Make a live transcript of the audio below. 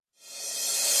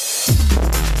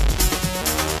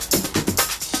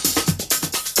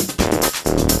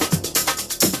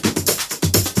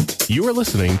You're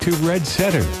listening to Red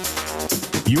Center,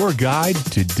 your guide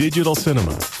to digital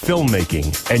cinema,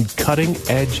 filmmaking, and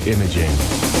cutting-edge imaging.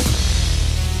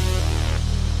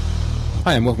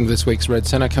 Hi, and welcome to this week's Red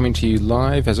Center, coming to you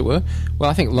live, as it were. Well,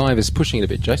 I think live is pushing it a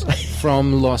bit, Jason,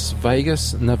 from Las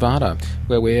Vegas, Nevada,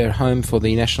 where we're home for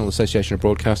the National Association of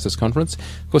Broadcasters Conference.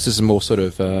 Of course, this is more sort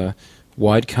of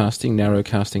wide casting, narrow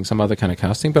casting, some other kind of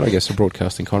casting, but I guess a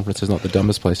broadcasting conference is not the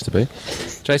dumbest place to be.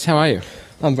 Jace, how are you?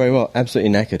 I'm very well.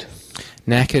 Absolutely knackered.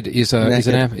 Knackered is a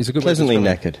good pleasantly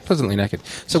knackered. Pleasantly knackered.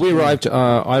 So we arrived.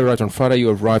 I arrived on Friday. You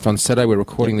arrived on Saturday. We're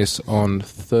recording this on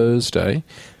Thursday.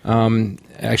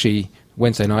 Actually,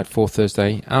 Wednesday night for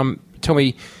Thursday. Tell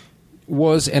me,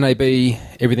 was NAB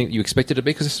everything that you expected it to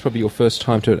be? Because this is probably your first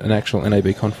time to an actual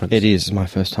NAB conference. It is my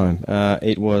first time.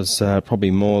 It was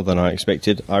probably more than I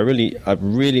expected. I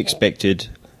really expected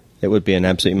it would be an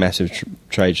absolutely massive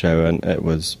trade show, and it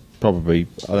was probably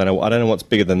I don't know what's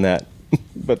bigger than that,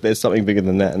 but there's something bigger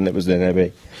than that, and it was the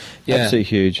NAB. Yeah. Absolutely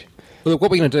huge. Well, look,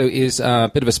 what we're going to do is a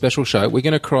bit of a special show. We're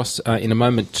going to cross in a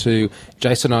moment to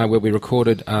Jason and I, where we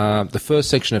recorded the first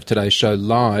section of today's show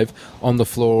live on the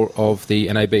floor of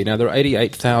the NAB. Now, there are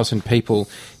 88,000 people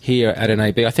here at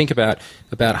NAB. I think about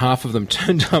half of them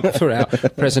turned up for our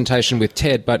presentation with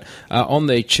Ted, but on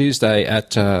the Tuesday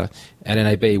at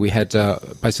NAB, we had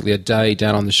basically a day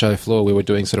down on the show floor where we're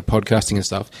doing sort of podcasting and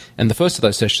stuff. And the first of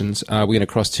those sessions we're going to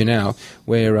cross to now,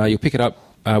 where you'll pick it up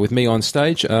with me on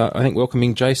stage. I think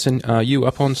welcoming Jason, you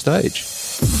up on stage.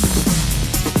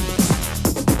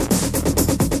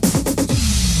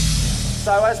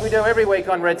 So as we do every week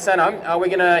on Red Center, we're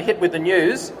going to hit with the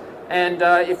news. And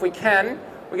if we can,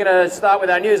 we're going to start with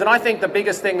our news. And I think the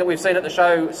biggest thing that we've seen at the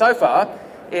show so far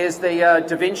is the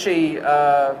DaVinci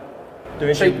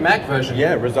cheap Mac version.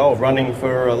 Yeah, Resolve, running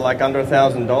for like under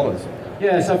 $1,000.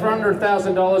 Yeah, so for under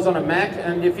 $1,000 on a Mac,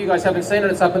 and if you guys haven't seen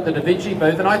it, it's up at the DaVinci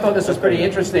booth, and I thought this was pretty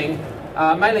interesting,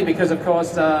 mainly because, of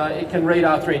course, it can read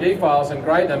our 3D files and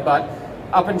grade them, but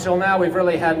up until now we've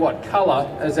really had, colour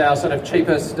as our sort of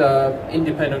cheapest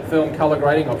independent film colour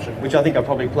grading option. Which I think I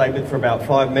probably played with for about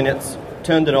 5 minutes,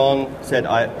 turned it on, said,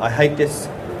 I hate this,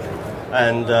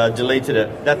 and deleted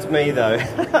it. That's me, though.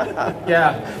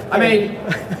 Yeah, I mean,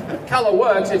 colour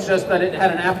works, it's just that it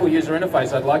had an Apple user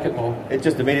interface. I'd like it more. It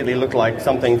just immediately looked like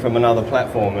something from another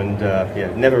platform, and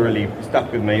never really stuck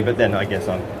with me, but then I guess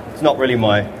it's not really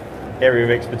my area of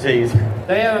expertise.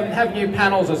 They have new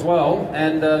panels as well,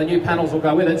 and the new panels will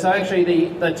go with it. So actually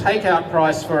the takeout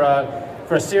price for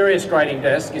a serious grading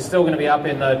desk is still going to be up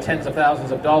in the tens of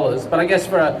thousands of dollars, but I guess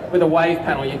with a wave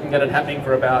panel you can get it happening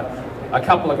for about a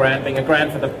couple of grand, being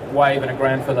 $1,000 for the wave and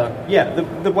 $1,000 for the... Yeah,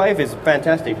 the wave is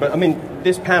fantastic, but I mean,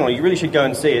 this panel, you really should go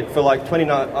and see it for like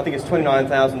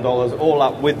 $29,000 all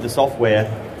up with the software.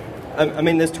 I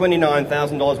mean, there's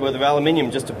 $29,000 worth of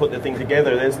aluminium just to put the thing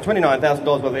together. There's $29,000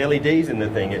 worth of LEDs in the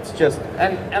thing. It's just,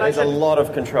 and there's a lot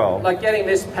of control. Like getting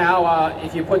this power,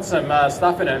 if you put some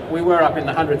stuff in it, we were up in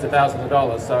the hundreds of thousands of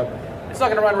dollars, so it's not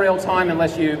going to run real time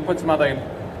unless you put some other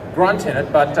grunt in it,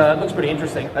 but it looks pretty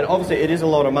interesting. And obviously it is a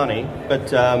lot of money,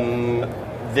 but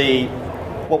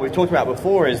what we've talked about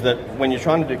before is that when you're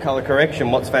trying to do color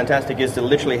correction, what's fantastic is to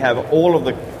literally have all of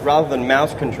the, rather than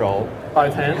mouse control,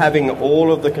 both hands, having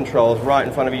all of the controls right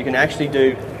in front of you. You can actually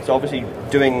so obviously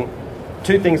doing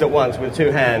two things at once with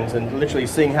two hands and literally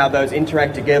seeing how those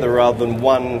interact together rather than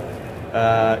one,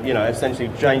 essentially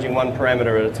changing one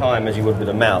parameter at a time as you would with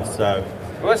a mouse. So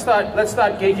let's start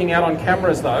geeking out on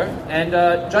cameras though. And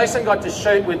Jason got to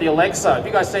shoot with the Alexa. Have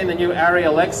you guys seen the new Arri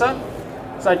Alexa?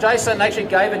 So Jason actually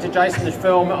gave it to Jason to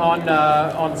film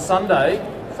on Sunday.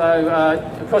 So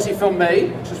of course he filmed me,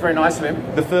 which is very nice of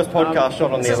him. The first podcast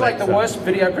shot on the Alexa. This is like the worst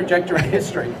video projector in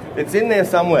history. It's in there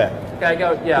somewhere. Okay,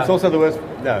 go. Yeah. It's also the worst.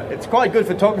 No, it's quite good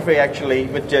photography actually,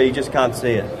 but you just can't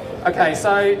see it. Okay,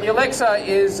 so the Alexa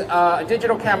is a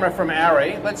digital camera from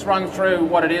Arri. Let's run through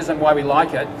what it is and why we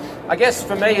like it. I guess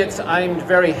for me it's aimed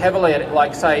very heavily at,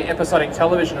 like, say, episodic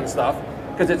television and stuff,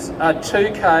 because it's a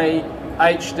 2K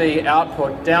HD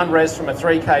output, down res from a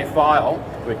 3K file.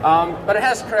 But it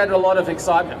has created a lot of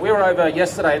excitement. We were over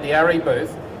yesterday at the Arri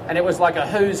booth, and it was like a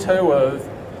who's who of,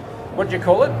 what did you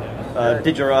call it?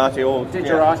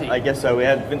 Digerati. Yeah, I guess so. We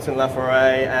had Vincent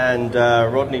Laforet and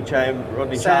Rodney Sam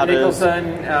Charters. Nicholson.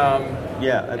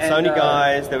 And Sony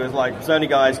guys. There was like Sony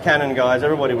guys, Canon guys.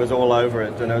 Everybody was all over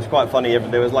it, and it was quite funny.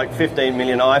 There was like 15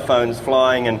 million iPhones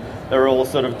flying, and they were all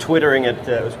sort of twittering it.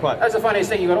 It was quite. That's the funniest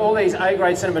thing. You've got all these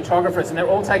A-grade cinematographers, and they're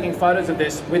all taking photos of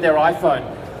this with their iPhone.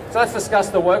 So let's discuss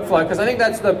the workflow, because I think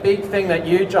that's the big thing that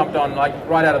you jumped on, like,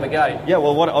 right out of the gate. Yeah,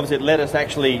 well, what obviously it let us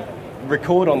actually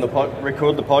record the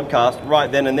podcast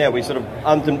right then and there. We sort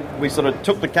of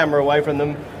took the camera away from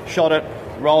them, shot it,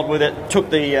 rolled with it, took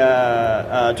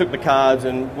the cards,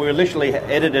 and we literally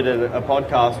edited a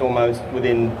podcast almost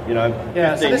within 15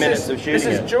 minutes of shooting it. This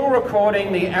is dual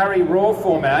recording the Arri RAW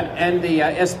format and the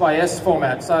S/S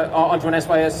format, so onto an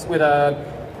S/S with a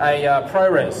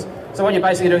ProRes. So what you're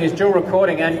basically doing is dual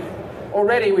recording, and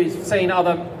already we've seen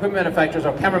other equipment manufacturers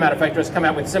or camera manufacturers come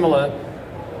out with similar.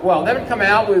 Well, they haven't come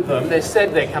out with them. They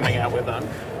said they're coming out with them.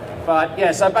 But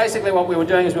yeah, so basically what we were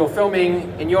doing is we were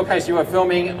filming, in your case you were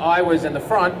filming, I was in the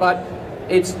front, but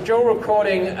it's dual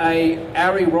recording a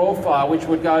Arri RAW file which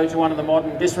would go to one of the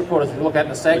modern disc recorders we'll look at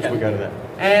in a second. Which we'll go to that.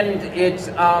 And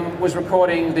it was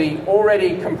recording the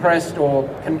already compressed or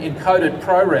encoded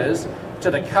ProRes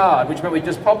to the card, which meant we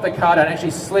just popped the card out and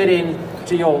actually slid in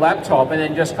to your laptop and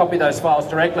then just copy those files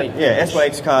directly. Yeah,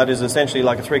 SYX card is essentially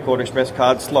like a 3/4 express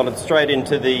card slotted straight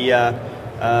into the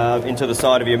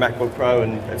side of your MacBook Pro,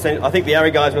 and I think the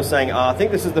Arri guys were saying, I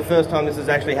think this is the first time this has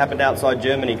actually happened outside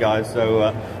Germany, guys.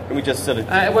 So can we just sort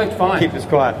of it worked fine. Keep this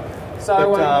quiet?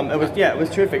 So but, it was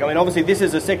terrific. I mean, obviously this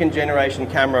is a second generation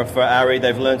camera for Arri.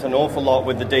 They've learnt an awful lot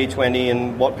with the D20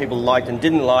 and what people liked and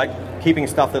didn't like, keeping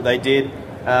stuff that they did.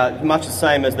 Much the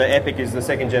same as the Epic is the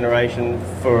second generation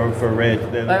for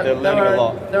Red. They're learning a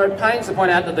lot. There are pains to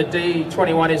point out that the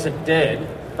D21 isn't dead.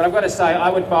 But I've got to say, I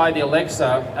would buy the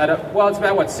Alexa at it's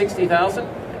about, 60,000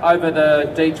 over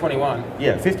the D21?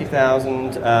 Yeah,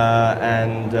 50,000,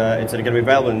 and it's going to be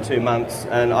available in 2 months.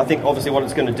 And I think, obviously, what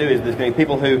it's going to do is there's going to be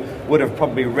people who would have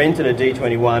probably rented a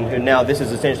D21 who now this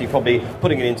is essentially probably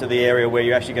putting it into the area where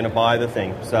you're actually going to buy the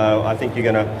thing. So I think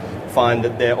you're going to find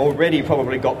that they're already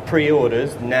probably got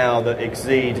pre-orders now that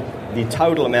exceed the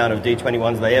total amount of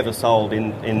D21s they ever sold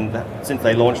since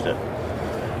they launched it.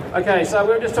 Okay, so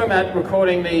we were just talking about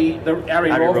recording the Arri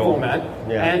RAW format,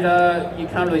 yeah. And you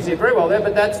can't really see it very well there,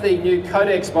 but that's the new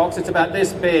Codex box. It's about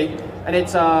this big, and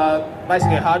it's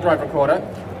basically a hard drive recorder,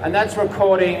 and that's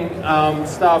recording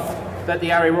stuff that the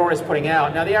Arri RAW is putting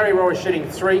out. Now, the Arri RAW is shooting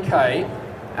 3K,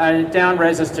 and down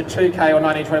res is to 2K or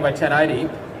 1920 by 1080.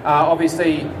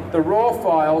 Obviously, the RAW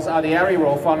files are the Arri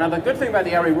RAW file. Now, the good thing about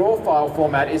the Arri RAW file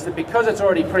format is that because it's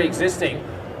already pre-existing,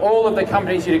 all of the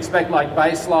companies you'd expect, like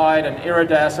Baselite and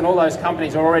Iridas and all those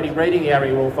companies, are already reading the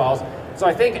Arri RAW files. So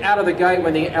I think out of the gate,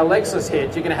 when the Alexas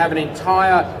hit, you're going to have an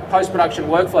entire post-production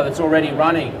workflow that's already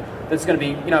running. That's going to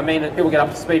be, mean that people get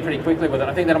up to speed pretty quickly with it.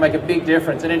 I think that'll make a big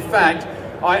difference. And in fact,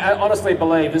 I honestly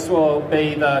believe this will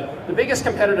be the biggest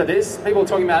competitor to this. People are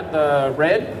talking about the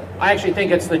Red. I actually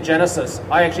think it's the Genesis.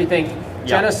 I actually think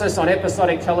Genesis on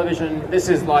episodic television, this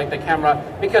is like the camera,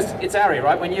 because it's Arri,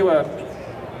 right? When you were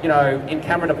in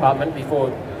camera department before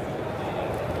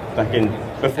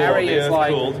Arri the Earth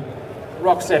like cooled.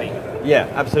 Rock steady. Yeah,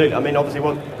 absolutely. I mean, obviously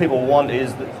what people want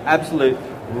is the absolute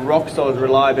rock solid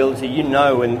reliability.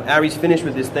 When Arri's finished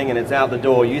with this thing and it's out the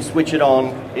door, you switch it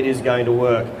on, it is going to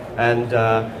work. And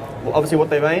obviously what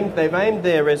they've aimed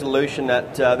their resolution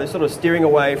at, they're sort of steering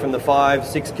away from the 5,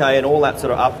 6K and all that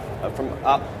sort of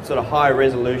up sort of high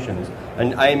resolutions,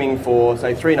 and aiming for,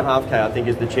 say, 3.5K, I think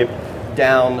is the chip,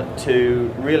 down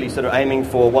to really sort of aiming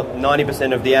for what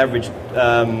 90% of the average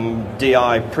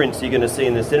DI prints you're going to see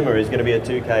in the cinema is going to be a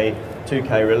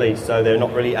 2K release. So they're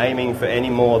not really aiming for any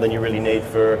more than you really need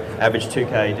for average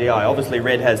 2K DI. Obviously,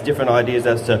 Red has different ideas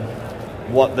as to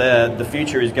what the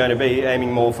future is going to be,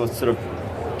 aiming more for sort of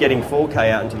getting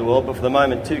 4K out into the world, but for the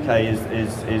moment 2K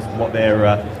is what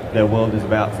their world is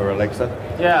about for Alexa.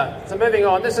 Yeah, so moving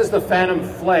on, this is the Phantom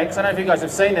Flex. I don't know if you guys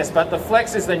have seen this, but the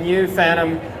Flex is the new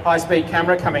Phantom high-speed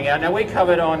camera coming out. Now, we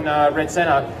covered on Red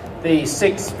Center the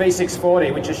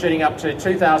V640, which is shooting up to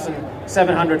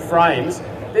 2,700 frames.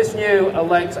 This new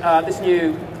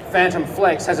Phantom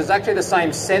Flex has exactly the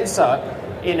same sensor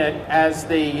in it as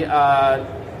the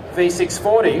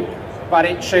V640, but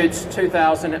it shoots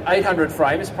 2,800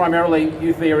 frames. Primarily,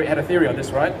 you had a theory on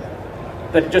this, right?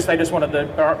 They just wanted the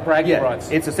bragging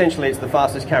rights. It's the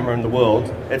fastest camera in the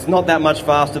world. It's not that much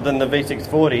faster than the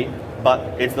V640,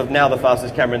 but it's now the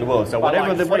fastest camera in the world. So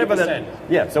whatever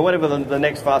the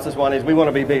next fastest one is, we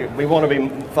want to be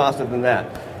faster than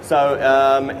that. So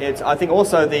I think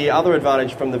also the other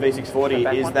advantage from the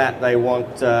V640 is that they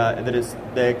want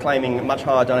they're claiming much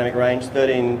higher dynamic range,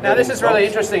 13. Now this is really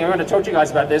interesting. I'm going to talk to you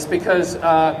guys about this because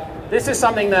this is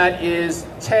something that is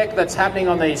tech that's happening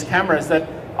on these cameras that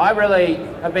I really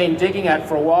have been digging at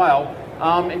for a while.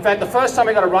 In fact, the first time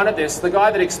we got a run at this, the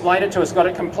guy that explained it to us got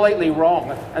it completely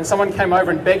wrong, and someone came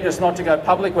over and begged us not to go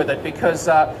public with it because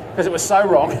it was so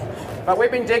wrong. But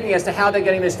we've been digging as to how they're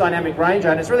getting this dynamic range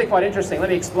out, and it's really quite interesting. Let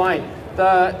me explain.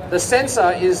 The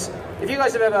sensor is, if you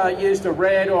guys have ever used a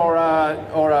Red or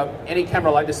any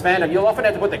camera like this Phantom, you'll often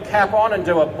have to put the cap on and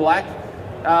do a black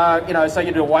so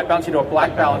you do a white balance, you do a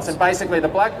black balance, and basically the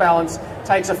black balance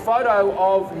takes a photo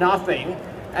of nothing,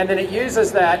 and then it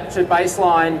uses that to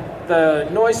baseline the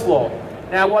noise floor.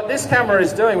 Now, what this camera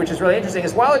is doing, which is really interesting,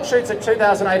 is while it shoots at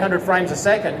 2,800 frames a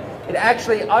second, it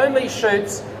actually only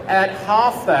shoots at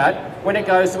half that when it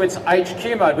goes to its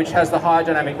HQ mode, which has the higher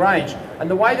dynamic range. And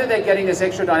the way that they're getting this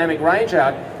extra dynamic range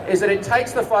out is that it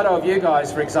takes the photo of you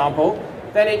guys, for example,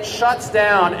 then it shuts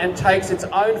down and takes its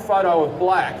own photo of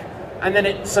black, and then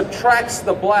it subtracts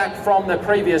the black from the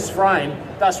previous frame,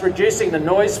 thus reducing the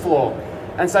noise floor.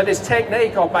 And so this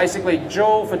technique of basically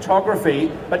dual photography,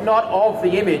 but not of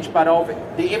the image, but of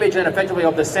the image and effectively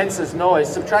of the sensor's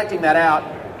noise, subtracting that out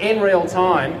in real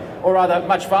time, or rather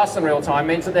much faster than real time,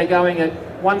 means that they're going at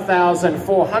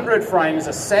 1,400 frames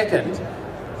a second,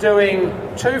 doing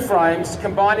 2 frames,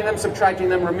 combining them, subtracting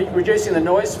them, reducing the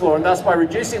noise floor, and thus by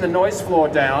reducing the noise floor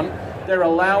down, they're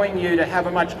allowing you to have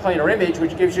a much cleaner image,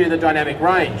 which gives you the dynamic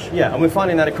range. Yeah, and we're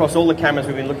finding that across all the cameras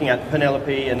we've been looking at,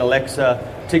 Penelope and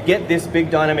Alexa, to get this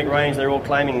big dynamic range, they're all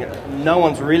claiming no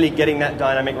one's really getting that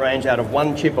dynamic range out of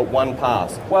one chip at one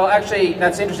pass. Well, actually,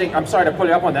 that's interesting. I'm sorry to pull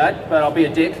you up on that, but I'll be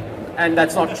a dick, and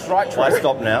that's not right. Well, I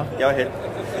stop now. Go ahead.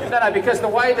 No, because the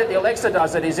way that the Alexa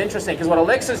does it is interesting, because what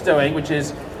Alexa's doing, which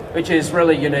is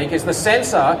really unique, is the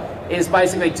sensor is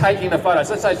basically taking the photo.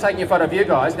 So let's say it's taking a photo of you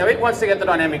guys. Now it wants to get the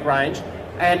dynamic range,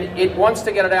 and it wants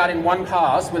to get it out in one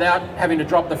pass without having to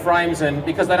drop the frames, and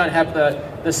because they don't have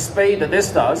the speed that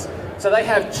this does. So they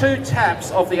have 2 taps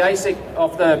of the ASIC,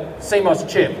 of the CMOS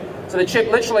chip. So the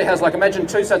chip literally has, like, imagine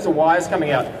 2 sets of wires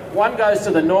coming out. One goes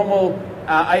to the normal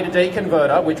A to D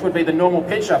converter, which would be the normal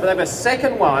picture, but they have a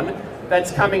second one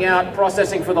that's coming out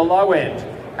processing for the low end.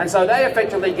 And so they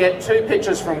effectively get 2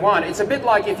 pictures from one. It's a bit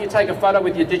like if you take a photo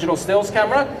with your digital stills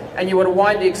camera and you were to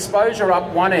wind the exposure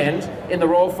up one end in the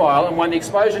raw file and wind the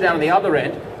exposure down on the other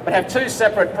end, but have 2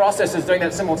 separate processors doing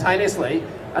that simultaneously,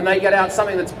 and they get out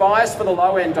something that's biased for the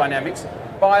low end dynamics,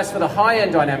 biased for the high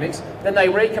end dynamics, then they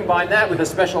recombine that with a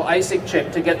special ASIC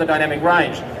chip to get the dynamic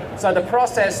range. So the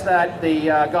process that the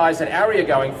guys at Arri are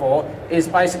going for is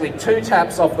basically 2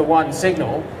 taps of the one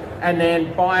signal, and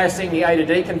then biasing the A to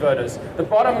D converters. The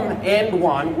bottom end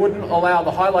one wouldn't allow the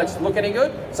highlights to look any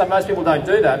good, so most people don't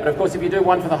do that. But of course, if you do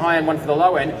one for the high end, one for the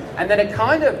low end, and then it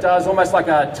kind of does almost like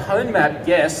a tone map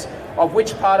guess of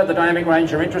which part of the dynamic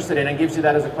range you're interested in, and gives you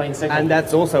that as a clean signal. And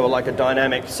that's also like a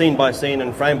dynamic scene by scene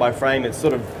and frame by frame. It's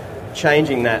sort of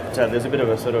changing that. There's a bit of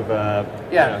a sort of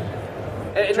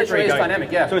it literally is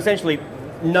dynamic. Yeah. So essentially,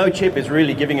 no chip is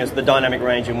really giving us the dynamic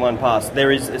range in one pass. There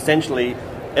is essentially,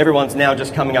 everyone's now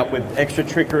just coming up with extra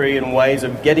trickery and ways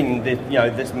of getting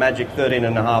this magic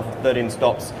 13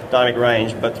 stops dynamic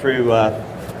range, but through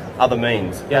other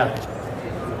means. Yeah.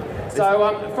 So,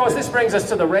 of course, this brings us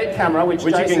to the red camera, which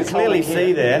you can clearly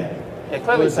see there. Yeah,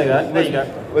 clearly see that. There you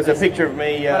go. Was a picture of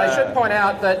me. But I should point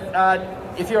out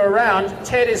that if you're around,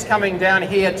 Ted is coming down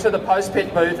here to the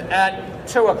post-pit booth at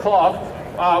 2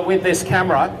 o'clock with this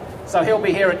camera. So he'll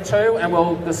be here at 2, and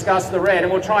we'll discuss the red,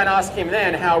 and we'll try and ask him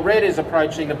then how red is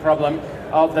approaching the problem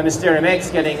of the Mysterium X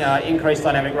getting increased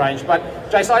dynamic range. But,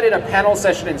 Jace, I did a panel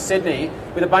session in Sydney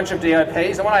with a bunch of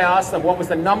DOPs, and when I asked them what was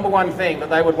the number one thing that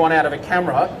they would want out of a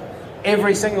camera,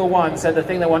 every single one said the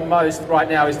thing they want most right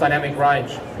now is dynamic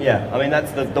range. Yeah, I mean,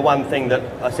 that's the one thing that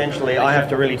essentially I have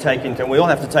to really take into, and we all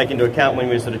have to take into account when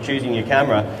we're sort of choosing your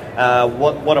camera.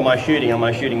 What am I shooting? Am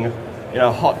I shooting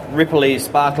hot, ripply,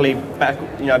 sparkly,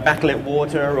 backlit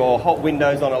water, or hot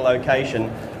windows on a location?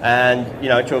 And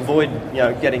to avoid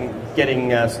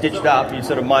getting stitched up, you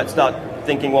sort of might start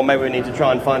thinking, well, maybe we need to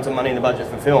try and find some money in the budget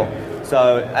for film.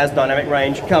 So as dynamic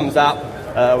range comes up,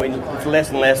 it's less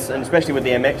and less, and especially with the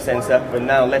MX sensor, but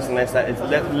now less and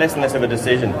less of a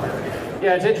decision.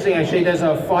 Yeah, it's interesting actually. There's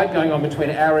a fight going on between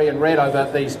Arri and Red over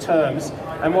these terms,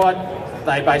 and what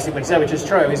they basically say, which is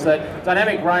true, is that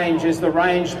dynamic range is the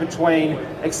range between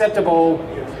acceptable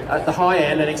at the high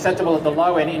end and acceptable at the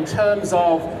low end in terms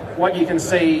of what you can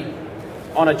see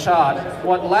on a chart.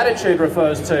 What latitude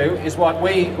refers to is what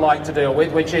we like to deal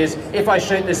with, which is if I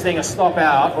shoot this thing a stop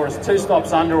out, or 2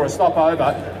 stops under, or a stop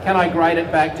over, can I grade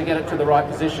it back to get it to the right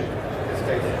position?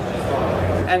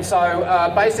 And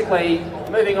so basically,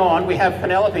 moving on, we have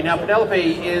Penelope. Now,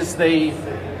 Penelope is the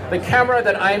camera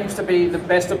that aims to be the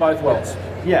best of both worlds.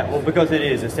 Yeah, well, because it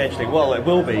is, essentially. Well, it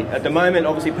will be. At the moment,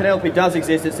 obviously, Penelope does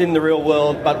exist. It's in the real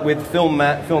world, but with film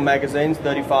magazines,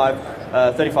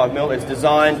 35 mil. It's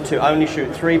designed to only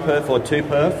shoot 3 perf or 2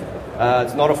 perf.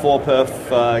 It's not a 4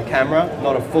 perf camera,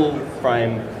 not a full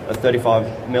frame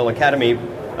 35 mil Academy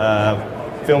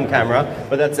film camera,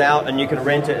 but that's out and you can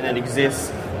rent it, and it exists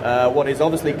what is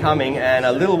obviously coming, and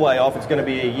a little way off, it's going to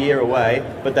be a year away,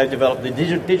 but they've developed the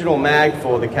digital mag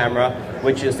for the camera,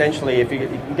 which essentially, if you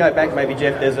can go back maybe,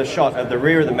 Jeff, there's a shot of the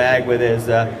rear of the mag where there's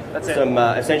some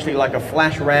essentially like a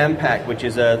flash RAM pack, which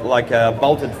is like a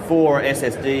bolted 4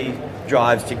 SSD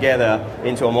drives together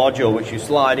into a module which you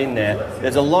slide in there.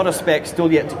 There's a lot of specs still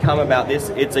yet to come about this.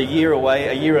 It's a year away.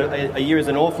 A year is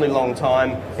an awfully long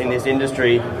time in this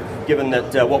industry, given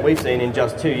that what we've seen in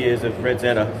just 2 years of Red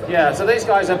Zeta. Yeah, so these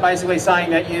guys are basically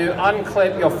saying that you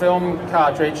unclip your film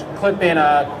cartridge, clip in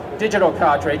a digital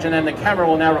cartridge, and then the camera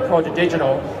will now record to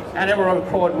digital, and it will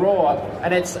record RAW,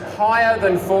 and it's higher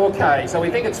than 4K. So we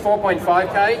think it's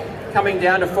 4.5K, coming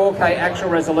down to 4K actual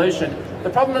resolution. The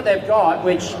problem that they've got,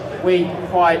 which we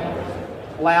quite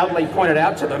loudly pointed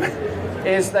out to them,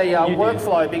 is the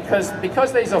workflow,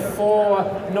 because these are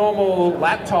 4 normal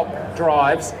laptop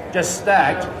drives just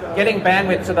stacked, getting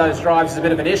bandwidth to those drives is a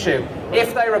bit of an issue.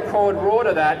 If they record RAW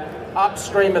to that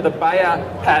upstream of the Bayer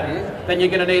pattern, then you're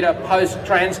going to need a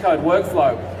post-transcode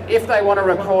workflow. If they want to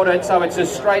record it so it's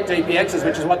just straight DPXs,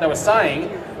 which is what they were saying,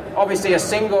 obviously a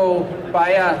single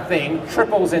Bayer thing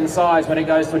triples in size when it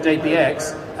goes to a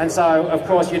DPX, and so of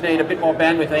course you need a bit more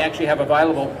bandwidth they actually have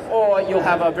available, or you'll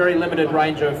have a very limited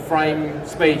range of frame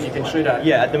speeds you can shoot at.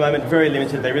 Yeah, at the moment very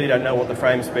limited. They really don't know what the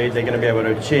frame speed they're going to be able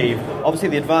to achieve. Obviously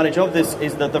the advantage of this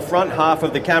is that the front half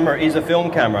of the camera is a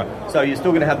film camera, so you're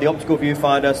still going to have the optical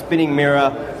viewfinder, spinning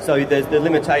mirror, so there's the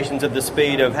limitations of the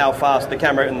speed of how fast the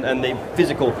camera and the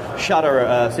physical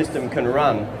shutter system can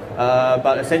run.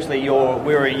 But essentially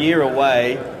we're a year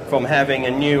away from having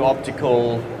a new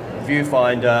optical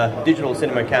viewfinder digital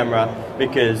cinema camera,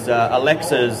 because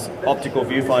Alexa's optical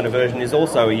viewfinder version is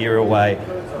also a year away.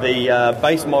 The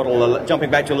base model, jumping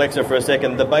back to Alexa for a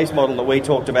second, the base model that we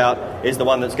talked about is the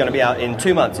one that's going to be out in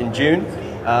 2 months, in June.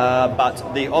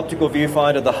 But the optical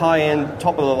viewfinder, the high-end,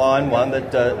 top-of-the-line one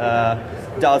that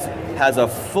has a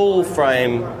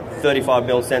full-frame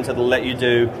 35mm sensor that'll let you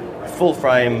do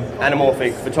full-frame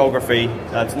anamorphic photography.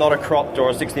 It's not a cropped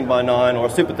or a 16:9 or a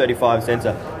Super 35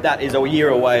 sensor. That is a year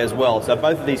away as well. So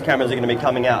both of these cameras are going to be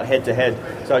coming out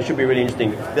head-to-head, so it should be really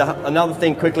interesting. Another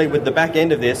thing quickly with the back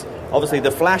end of this, obviously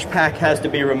the flash pack has to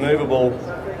be removable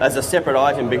as a separate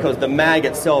item, because the mag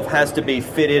itself has to be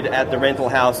fitted at the rental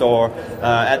house or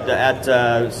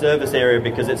at service area,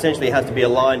 because it essentially has to be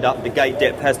aligned up. The gate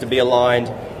depth has to be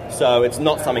aligned. So it's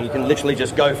not something you can literally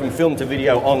just go from film to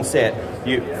video on set,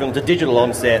 film to digital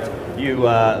on set. You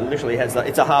literally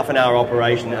it's a half an hour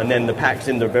operation, and then the pack's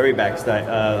in the very back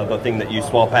of the thing that you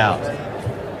swap out.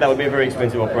 That would be a very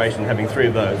expensive operation, having 3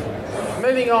 of those.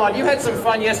 Moving on, you had some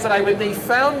fun yesterday with the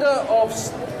founder of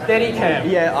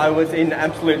Steadicam. Yeah, I was in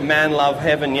absolute man love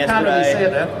heaven yesterday. Can't really see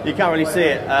it there. You can't really see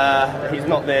it. He's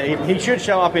not there. He should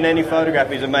show up in any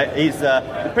photograph. He's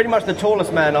pretty much the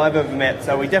tallest man I've ever met,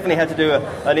 so we definitely had to do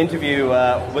an interview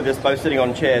with us both sitting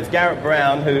on chairs. Garrett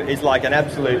Brown, who is like an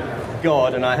absolute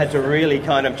god, and I had to really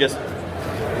kind of just...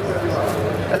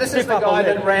 This is the guy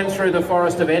that ran through the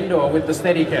forest of Endor with the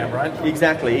Steadicam, right?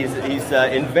 Exactly. He's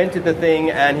invented the thing,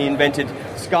 and he invented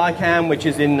Skycam, which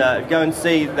is in... go and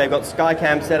see, they've got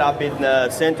Skycam set up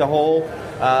in Centre Hall,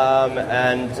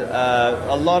 and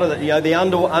a lot of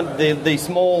the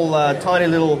small, tiny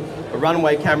little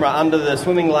runway camera under the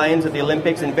swimming lanes at the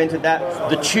Olympics, invented that.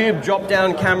 The tube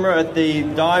drop-down camera at the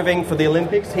diving for the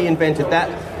Olympics, he invented that.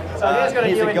 So he's got a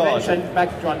new invention.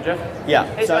 Back to John, Jeff.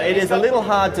 Yeah, so it is a little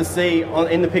hard to see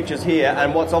in the pictures here,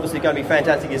 and what's obviously going to be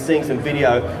fantastic is seeing some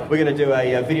video. We're going to do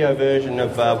a video version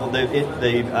of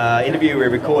the interview we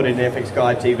recorded in FX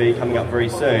Guide TV coming up very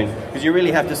soon, because you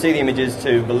really have to see the images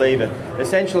to believe it.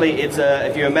 Essentially, it's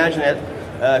if you imagine it,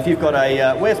 if you've got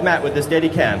where's Matt with the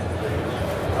Steadicam?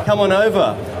 Come on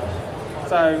over.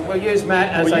 So we'll use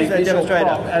Matt as a visual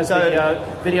prop, as the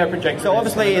video projector. So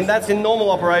obviously, that's in normal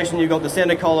operation. You've got the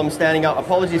center column standing up.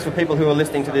 Apologies for people who are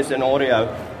listening to this in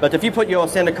audio, but if you put your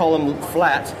center column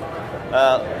flat,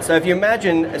 so if you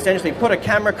imagine, essentially, put a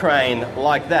camera crane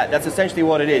like that. That's essentially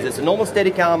what it is. It's a normal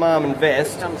Steadicam arm and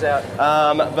vest. Comes out.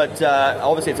 But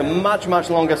obviously, it's a much, much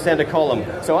longer center column.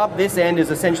 So up this end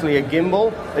is essentially a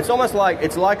gimbal. It's almost like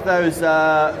those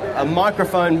a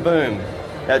microphone boom.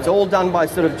 It's all done by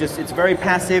it's very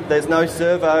passive, there's no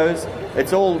servos,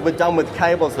 it's all done with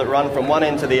cables that run from one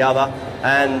end to the other,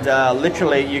 and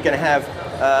literally you can have,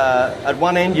 at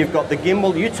one end you've got the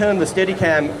gimbal, you turn the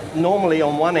Steadicam normally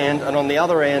on one end, and on the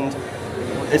other end,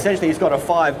 essentially he's got a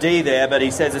 5D there, but he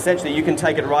says essentially you can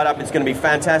take it right up, it's going to be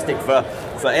fantastic for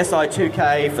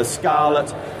SI2K, for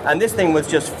Scarlett, and this thing was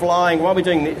just flying. While we're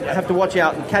doing it, I have to watch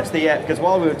out and catch the app, because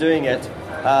while we were doing it,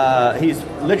 he's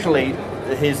literally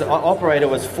his operator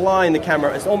was flying the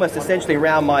camera. It's almost essentially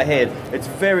around my head. It's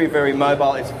very, very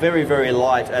mobile. It's very, very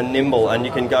light and nimble, and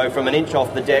you can go from an inch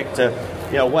off the deck to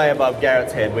way above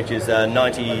Garrett's head, which is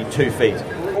 92 feet.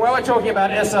 While we're talking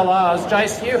about SLRs,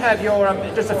 Jace, you have your,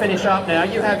 just to finish up now,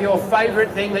 you have your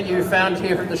favourite thing that you found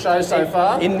here at the show so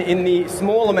far? In the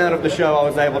small amount of the show I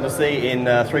was able to see in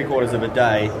 3/4 of a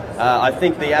day, I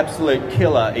think the absolute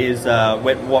killer is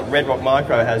what Red Rock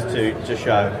Micro has to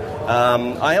show.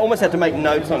 I almost had to make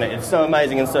notes on it. It's so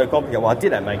amazing and so complicated. Well, I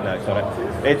did have to make notes on it.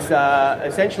 It's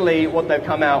essentially what they've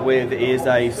come out with is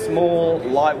a small,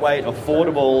 lightweight,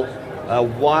 affordable,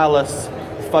 wireless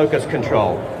focus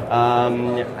control.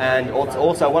 And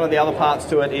also one of the other parts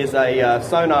to it is a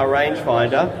sonar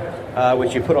rangefinder,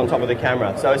 which you put on top of the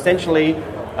camera. So essentially,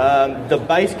 the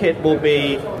base kit will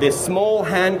be this small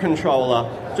hand controller.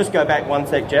 Just go back one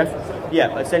sec, Jeff.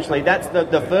 Yeah, essentially that's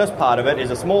the first part of it,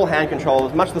 is a small hand controller.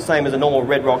 It's much the same as a normal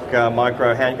Red Rock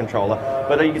Micro hand controller.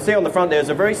 But you can see on the front there's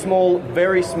a very small,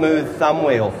 very smooth thumb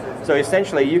wheel. So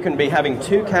essentially you can be having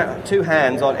two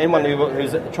hands on anyone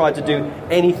who's tried to do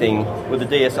anything with a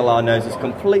DSLR knows it's a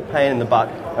complete pain in the butt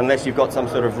unless you've got some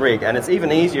sort of rig. And it's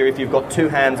even easier if you've got two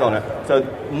hands on it. So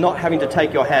not having to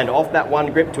take your hand off that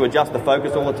one grip to adjust the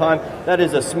focus all the time. That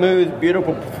is a smooth,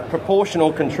 beautiful,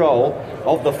 proportional control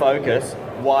of the focus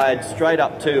wired straight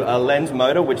up to a lens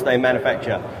motor, which they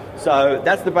manufacture. So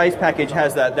that's the base package,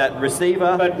 has that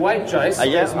receiver. But wait, Jace,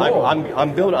 yes,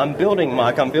 I'm building,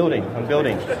 Mike. I'm building.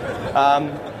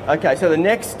 Okay, so the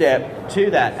next step to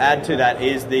that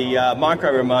is the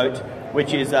microRemote,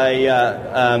 which is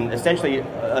essentially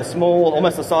a small,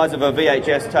 almost the size of a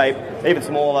VHS tape, even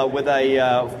smaller, with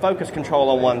a focus control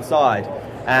on one side.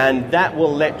 And that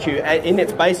will let you, in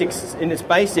its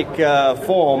basic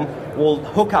form, will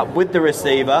hook up with the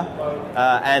receiver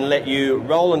and let you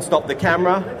roll and stop the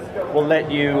camera. Will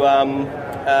let you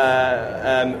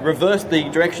reverse the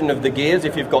direction of the gears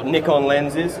if you've got Nikon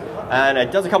lenses, and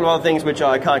it does a couple of other things which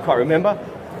I can't quite remember.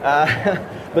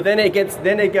 But then it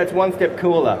gets one step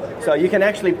cooler. So you can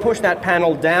actually push that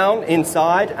panel down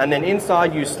inside, and then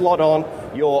inside you slot on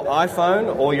your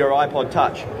iPhone or your iPod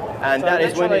Touch. And so that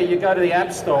is when you go to the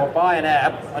App Store, buy an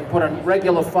app, and put a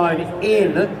regular phone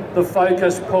in the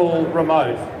Focus Pull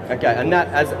remote. Okay, and that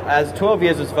as 12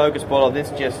 years as focus puller,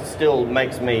 this just still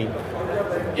makes me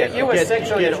you were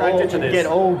sexually attracted to this. Get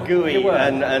all gooey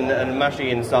and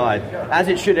mushy inside, as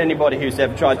it should anybody who's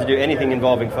ever tried to do anything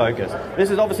involving focus.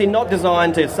 This is obviously not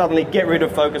designed to suddenly get rid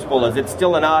of focus pullers. It's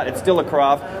still an art, it's still a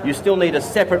craft. You still need a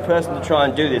separate person to try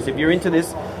and do this. If you're into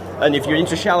this, and if you're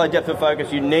into shallow depth of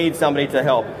focus, you need somebody to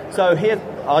help. So here,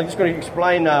 I'm just going to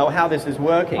explain how this is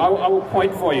working. I will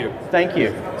point for you. Thank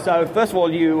you. So first of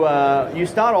all, you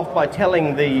start off by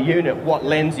telling the unit what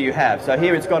lens you have. So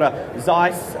here it's got a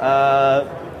Zeiss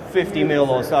 50mm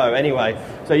or so. Anyway,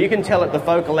 so you can tell it the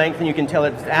focal length and you can tell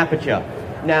it its aperture.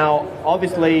 Now,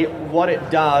 obviously, what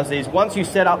it does is once you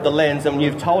set up the lens and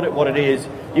you've told it what it is,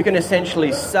 you can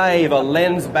essentially save a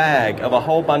lens bag of a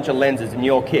whole bunch of lenses in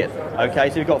your kit. Okay,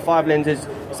 so you've got 5 lenses.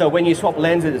 So when you swap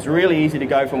lenses, it's really easy to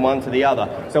go from one to the other.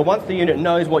 So once the unit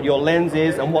knows what your lens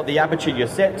is and what the aperture you're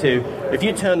set to, if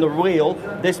you turn the wheel,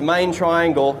 this main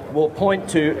triangle will point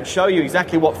to show you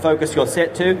exactly what focus you're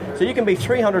set to. So you can be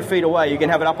 300 feet away. You can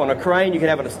have it up on a crane. You can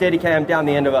have it a Steadicam down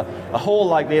the end of a hall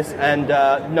like this and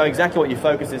know exactly what your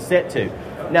focus is set to.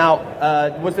 Now,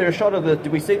 was there a shot of did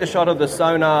we see the shot of the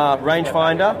sonar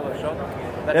rangefinder?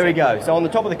 There we go. So on the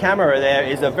top of the camera there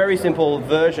is a very simple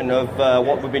version of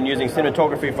what we've been using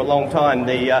cinematography for a long time,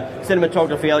 the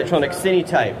cinematography electronic cine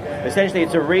tape. Essentially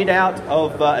it's a readout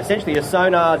of essentially a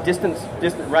sonar distant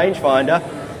rangefinder,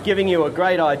 giving you a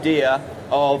great idea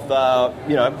of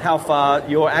how far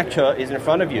your actor is in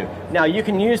front of you. Now you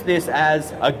can use this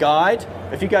as a guide.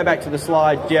 If you go back to the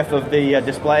slide, Jeff, of the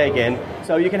display again,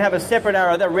 so you can have a separate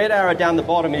arrow. That red arrow down the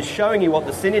bottom is showing you what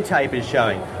the cine tape is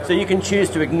showing. So you can choose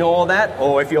to ignore that,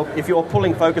 or if you're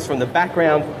pulling focus from the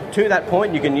background to that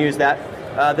point, you can use that.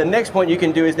 The next point you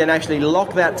can do is then actually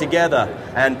lock that together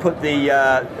and put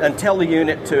and tell the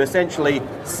unit to essentially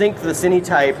sync the cine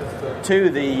tape to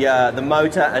the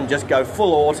motor and just go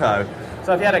full auto.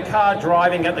 So if you had a car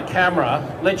driving at the camera,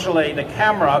 literally the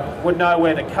camera would know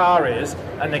where the car is,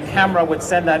 and the camera would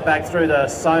send that back through the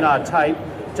sonar tape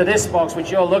to this box,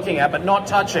 which you're looking at but not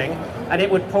touching, and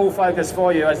it would pull focus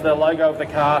for you as the logo of the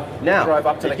car drove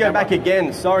up to the camera. Go back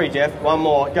again. Sorry, Jeff. One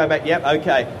more. Go back. Yep.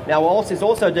 Okay. Now, what it's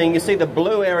also doing, you see the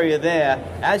blue area there.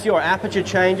 As your aperture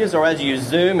changes or as you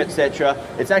zoom, etc.,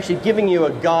 it's actually giving you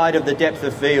a guide of the depth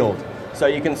of field. So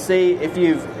you can see if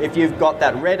you've got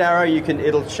that red arrow,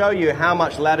 it'll show you how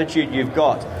much latitude you've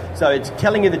got. So it's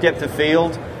telling you the depth of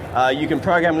field. You can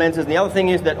program lenses, and the other thing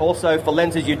is that also for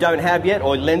lenses you don't have yet,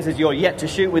 or lenses you're yet to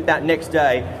shoot with that next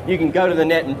day, you can go to the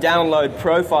net and download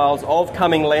profiles of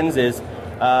coming lenses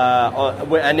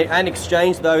and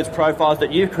exchange those profiles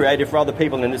that you've created for other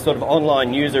people in this sort of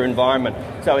online user environment.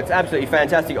 So it's absolutely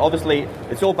fantastic. Obviously,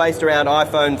 it's all based around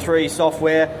iPhone 3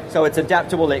 software, so it's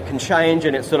adaptable, it can change,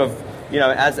 and it's sort of,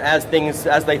 as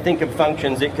they think of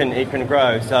functions, it can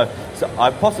grow. So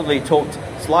I've possibly talked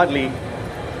slightly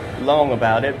long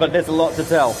about it, but there's a lot to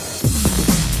tell.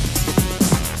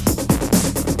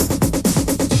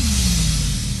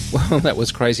 Well, that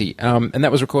was crazy. And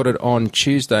that was recorded on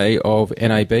Tuesday of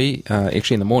NAB,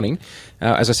 actually in the morning.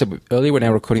 As I said earlier, we're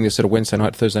now recording this sort of Wednesday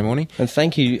night, Thursday morning. And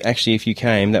thank you, actually, if you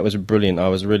came. That was brilliant. I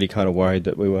was really kind of worried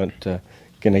that we weren't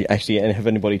going to actually have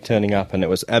anybody turning up, and it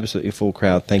was absolutely a full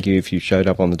crowd. Thank you if you showed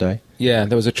up on the day. Yeah,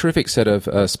 there was a terrific set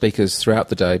of speakers throughout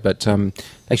the day, but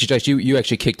actually, Jace, you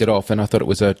actually kicked it off, and I thought it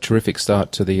was a terrific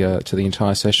start to the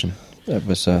entire session. It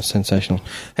was sensational.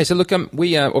 Hey, so look,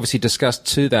 we obviously discussed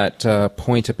to that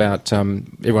point about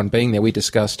everyone being there. We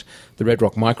discussed the Red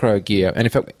Rock Micro gear, and in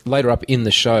fact, later up in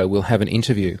the show, we'll have an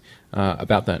interview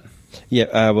about that.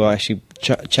 Yeah, we'll actually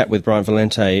chat with Brian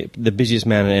Valente, the busiest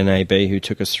man at NAB, who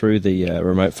took us through the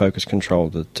remote focus control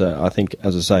that I think,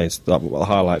 as I say, is the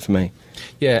highlight for me.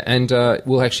 Yeah, and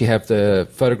we'll actually have the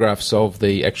photographs of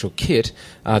the actual kit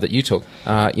that you took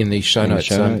in the show notes.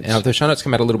 Now, the show notes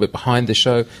come out a little bit behind the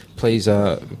show. Please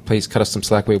cut us some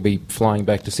slack. We'll be flying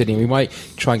back to Sydney. We might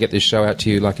try and get this show out to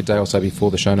you like a day or so before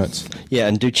the show notes. Yeah,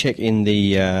 and do check in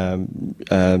the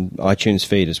iTunes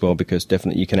feed as well, because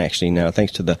definitely you can actually now,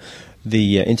 thanks to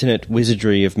the internet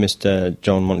wizardry of Mr.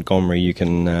 John Montgomery, you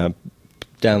can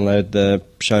download the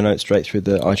show notes straight through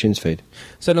the iTunes feed.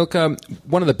 So, look,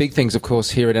 one of the big things, of course,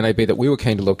 here at NAB that we were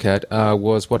keen to look at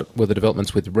was what were the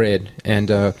developments with Red. And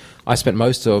I spent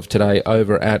most of today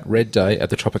over at Red Day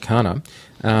at the Tropicana,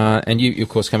 and you, of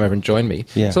course, came over and joined me.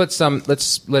 Yeah. So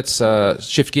let's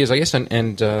shift gears, I guess,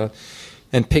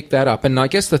 and pick that up. And I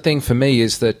guess the thing for me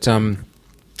is that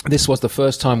this was the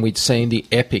first time we'd seen the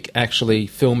Epic actually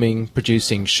filming,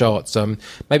 producing shots.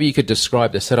 Maybe you could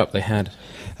describe the setup they had.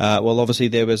 Well, obviously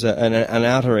there was an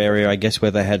outer area, I guess,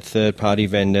 where they had third-party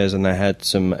vendors and they had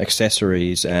some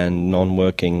accessories and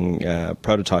non-working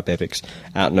prototype Epics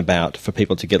out and about for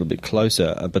people to get a little bit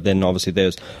closer. But then obviously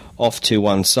there's off to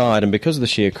one side, and because of the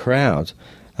sheer crowd,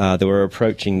 they were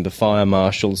approaching the fire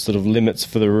marshal's sort of limits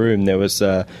for the room. There was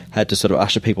had to sort of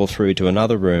usher people through to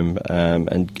another room,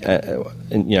 and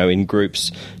in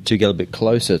groups to get a bit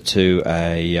closer to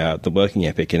the working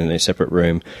Epic in a separate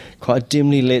room, quite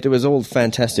dimly lit. It was all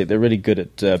fantastic. They're really good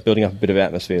at building up a bit of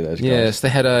atmosphere, those guys. Yes, they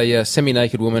had a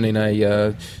semi-naked woman in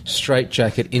a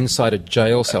straitjacket inside a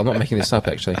jail cell. I'm not making this up,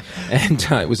 actually. And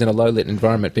it was in a low-lit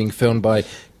environment being filmed by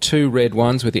two Red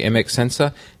ones with the MX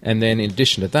sensor, and then in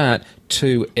addition to that,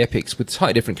 two Epics with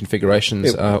slightly different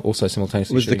configurations also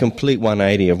simultaneously. It was the complete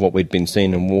 180 of what we'd been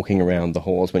seeing and walking around the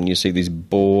halls when you see these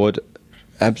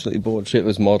absolutely bored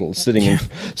shitless models sitting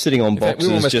on boxes.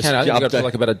 We almost just I think we got to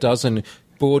like about a dozen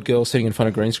bored girls sitting in front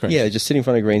of green screens. Yeah, just sitting in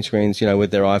front of green screens, with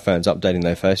their iPhones updating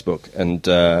their Facebook,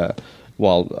 and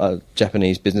while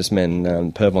Japanese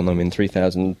businessmen perv on them in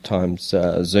 3,000 times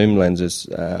zoom lenses.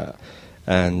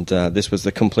 And this was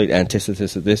the complete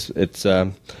antithesis of this. It's,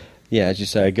 as you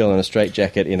say, a girl in a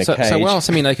straitjacket in a cage. So while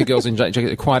semi-naked girls in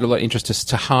jacket quite a lot of interest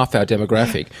to half our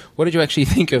demographic, what did you actually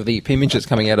think of the images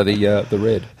coming out of the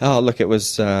Red? Oh, look, it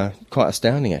was quite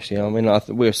astounding, actually. I mean,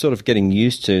 we were sort of getting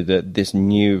used to this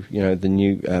new, the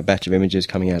new batch of images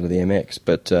coming out of the MX,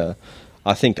 but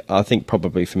I think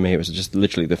probably for me it was just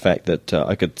literally the fact that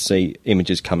I could see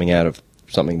images coming out of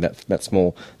something that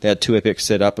small. They had two Epics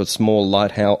set up, a small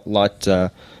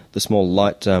the small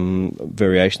light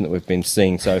variation that we've been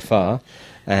seeing so far,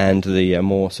 and the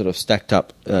more sort of stacked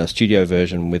up studio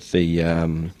version with the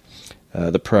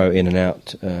Pro in and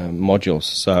out modules.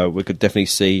 So we could definitely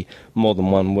see more than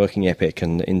one working Epic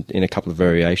and in a couple of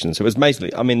variations. So it was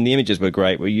basically, I mean, the images were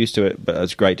great. We're used to it, but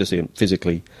it's great to see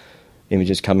physically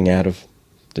images coming out of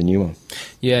the new one.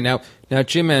 Yeah, now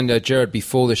Jim and Jared,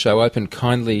 before the show opened,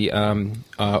 kindly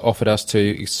offered us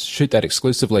to shoot that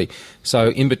exclusively.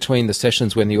 So in between the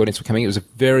sessions when the audience were coming, it was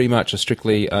very much a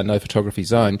strictly no photography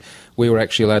zone. We were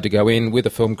actually allowed to go in with a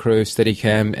film crew,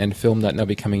 Steadicam, and film that, and they'll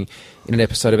be coming in an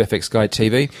episode of FX Guide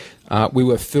TV. We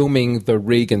were filming the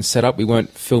rig and setup. We weren't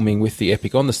filming with the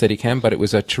Epic on the Steadicam, but it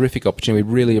was a terrific opportunity.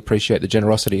 We really appreciate the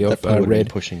generosity of Red.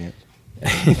 Pushing it.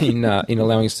 in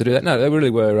allowing us to do that. No, they really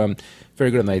were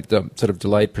very good, and they sort of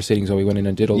delayed proceedings while we went in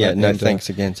and did all that. Yeah, and, thanks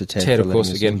again to Ted. Ted, for of course,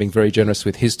 letting us again, in. being very generous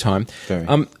with his time. Very.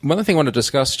 One other thing I want to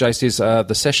discuss, Jace, is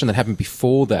the session that happened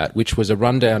before that, which was a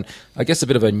rundown, I guess a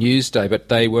bit of a news day, but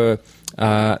they had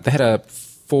a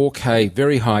 4K,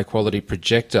 very high-quality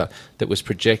projector that was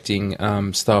projecting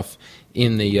stuff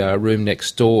in the room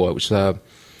next door, which was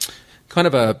kind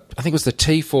of I think it was the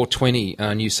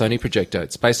T420 new Sony projector.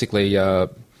 It's basically a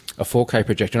 4K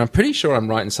projector. And I'm pretty sure I'm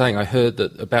right in saying I heard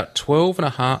that about 12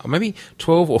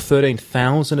 or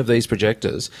 13,000 of these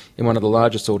projectors in one of the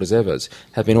largest orders ever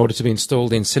have been ordered to be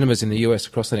installed in cinemas in the US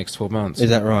across the next 12 months.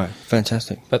 Is that right?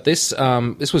 Fantastic. But this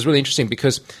was really interesting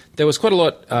because there was quite a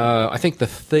lot, I think the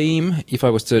theme, if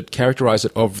I was to characterise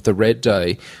it, of the Red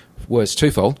Day was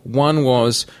twofold. One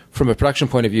was, from a production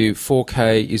point of view,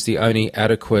 4K is the only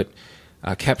adequate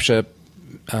capture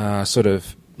sort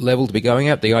of level to be going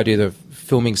at. The idea of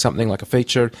filming something like a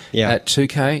feature at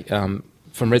 2K,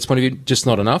 from Red's point of view, just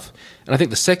not enough. And I think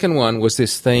the second one was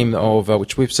this theme of,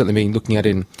 which we've certainly been looking at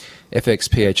in FX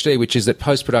PhD, which is that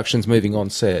post-production's moving on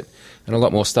set, and a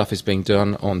lot more stuff is being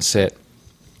done on set.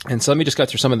 And so let me just go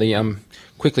through some of the,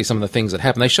 quickly, some of the things that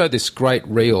happened. They showed this great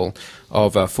reel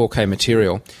of 4K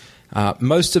material.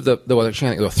 Most of actually, I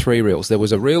think there were 3 reels. There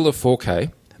was a reel of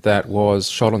 4K that was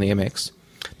shot on the MX.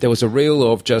 There was a reel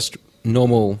of just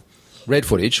normal red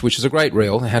footage, which is a great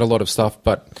reel. It had a lot of stuff,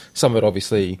 but some of it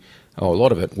obviously, or a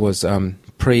lot of it, was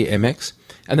pre-MX.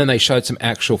 And then they showed some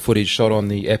actual footage shot on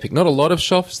the Epic. Not a lot of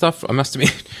stuff, I must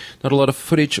admit, not a lot of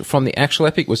footage from the actual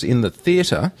Epic was in the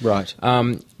theatre. Right.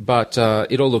 But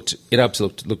it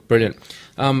absolutely looked brilliant.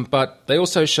 But they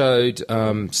also showed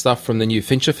stuff from the new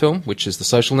Fincher film, which is The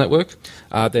Social Network.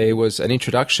 There was an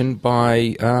introduction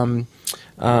by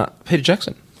Peter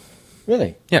Jackson.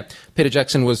 Really? Yeah. Peter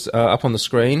Jackson was up on the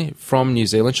screen from New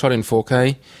Zealand, shot in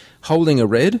 4K, holding a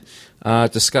red,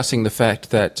 discussing the fact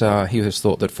that he has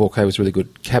thought that 4K was a really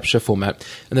good capture format.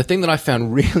 And the thing that I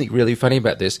found really, really funny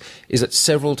about this is that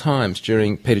several times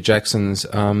during Peter Jackson's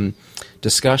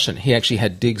discussion, he actually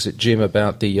had digs at Jim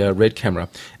about the red camera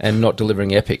and not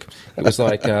delivering Epic. It was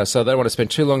like, so they don't want to spend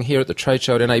too long here at the trade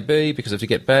show at NAB because I have to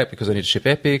get back because I need to ship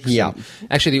Epics. Yeah.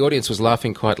 Actually, the audience was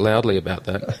laughing quite loudly about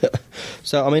that.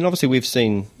 So, I mean, obviously we've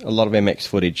seen a lot of MX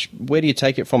footage. Where do you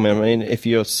take it from? I mean, if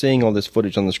you're seeing all this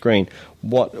footage on the screen,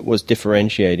 what was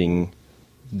differentiating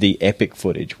the Epic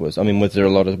footage? Was there a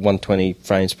lot of 120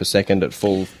 frames per second at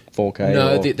full 4K?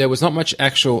 No, there was not much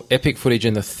actual Epic footage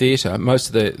in the theatre.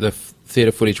 Most of the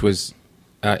theatre footage was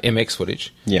MX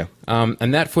footage. Yeah.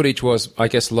 And that footage was, I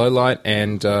guess, low light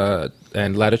and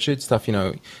latitude stuff,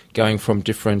 going from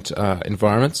different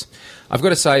environments. I've got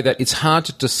to say that it's hard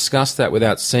to discuss that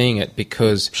without seeing it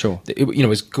because it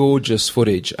was gorgeous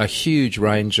footage, a huge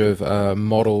range of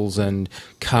models and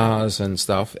cars and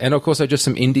stuff. And, of course, just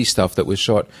some indie stuff that was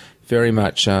shot very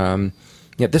much...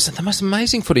 this is the most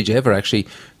amazing footage ever, actually,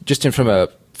 just from a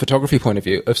photography point of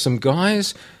view, of some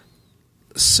guys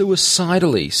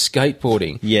suicidally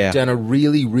skateboarding down a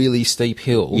really, really steep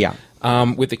hill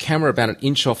with the camera about an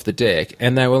inch off the deck,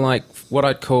 and they were like what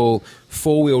I'd call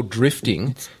four-wheel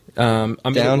drifting.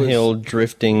 Downhill,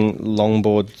 drifting,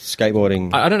 longboard,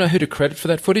 skateboarding. I don't know who to credit for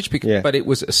that footage, but it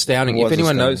was astounding. If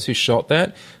anyone knows who shot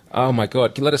that, oh my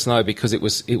God, let us know because it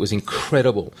was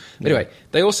incredible. Yeah. Anyway,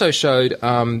 they also showed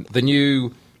the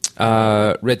new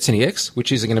Red Cine X,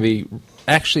 which is going to be...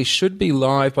 actually should be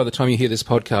live by the time you hear this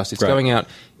podcast. It's going out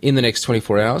in the next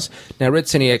 24 hours. Now, Red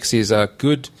Cine X is a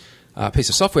good piece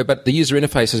of software, but the user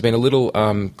interface has been a little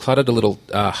cluttered, a little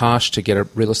harsh to get a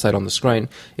real estate on the screen.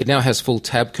 It now has full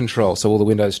tab control, so all the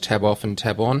windows tab off and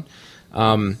tab on.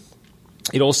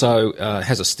 It also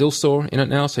has a still store in it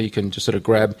now, so you can just sort of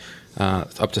grab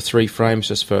up to 3 frames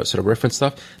just for sort of reference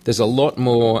stuff. There's a lot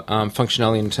more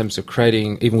functionality in terms of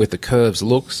creating, even with the curves,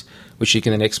 looks, which you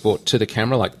can then export to the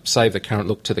camera, like save the current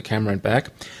look to the camera and back.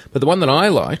 But the one that I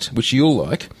liked, which you'll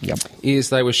like,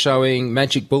 is they were showing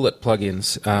Magic Bullet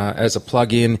plugins as a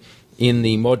plugin in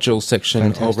the module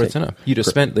section of Retina. You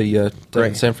just spent the day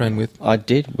in San Fran with... I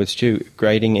did, with Stu.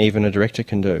 Grading even a director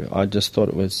can do. I just thought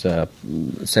it was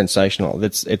sensational.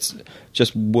 It's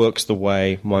just works the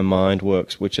way my mind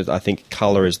works, which is, I think,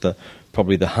 colour is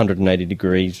probably the 180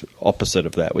 degrees opposite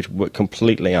of that, which were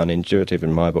completely unintuitive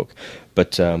in my book.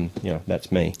 But,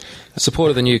 that's me. Support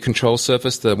of the new control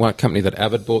surface, the one company that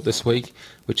Avid bought this week,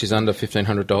 which is under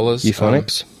 $1,500.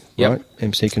 Euphonics? Yep. right?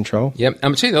 MC control. Yep.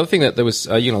 I'll tell you the other thing that there was,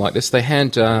 like this, they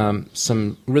had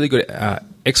some really good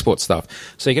export stuff.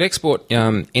 So you could export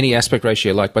any aspect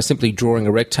ratio, like by simply drawing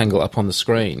a rectangle up on the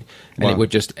screen, and it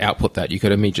would just output that. You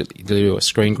could immediately do a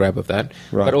screen grab of that.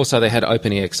 Right. But also they had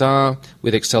OpenEXR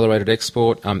with accelerated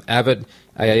export, Avid,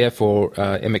 AAF or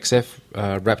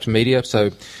MXF wrapped media.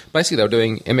 So basically they were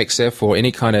doing MXF or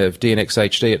any kind of DNX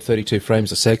HD at 32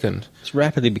 frames a second. It's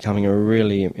rapidly becoming a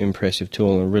really impressive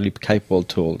tool and a really capable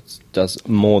tool. It does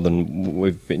more than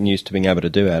we've been used to being able to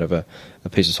do out of a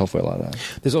piece of software like that.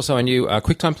 There's also a new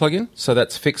QuickTime plugin, so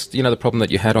that's fixed. The problem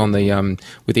that you had on the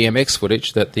with the MX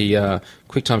footage, that the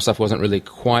QuickTime stuff wasn't really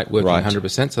quite working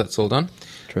 100%. So that's all done.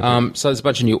 So there's a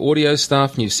bunch of new audio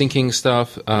stuff, new syncing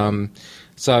stuff.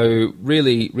 So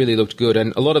really looked good,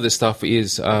 and a lot of this stuff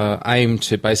is aimed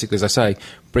to basically, as I say,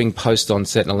 bring post on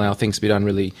set and allow things to be done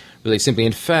really simply.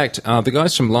 In fact, the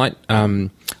guys from Light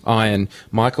Iron,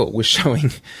 Michael, was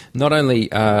showing not only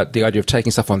the idea of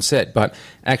taking stuff on set, but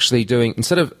actually doing,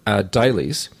 instead of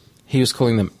dailies, he was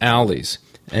calling them hourlies.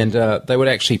 And they would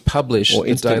actually publish or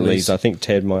the dailies. I think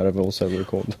Ted might have also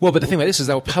recorded. Well, but the thing about this is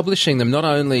they were publishing them not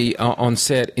only on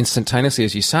set instantaneously,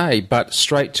 as you say, but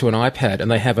straight to an iPad, and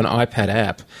they have an iPad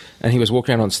app. And he was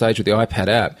walking around on stage with the iPad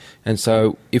app, and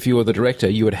so if you were the director,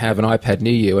 you would have an iPad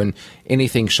near you, and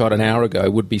anything shot an hour ago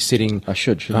would be sitting... I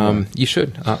shouldn't I? You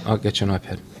should. I'll get you an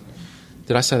iPad.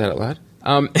 Did I say that out loud?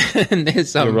 And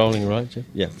there's... You're rolling, right, Jeff?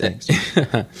 Yeah, thanks.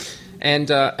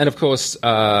 and of course...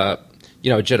 a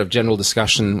jet of general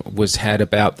discussion was had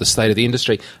about the state of the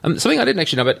industry. Something I didn't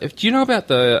actually know about. Do you know about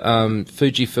the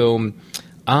Fujifilm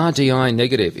RDI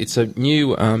negative? It's a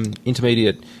new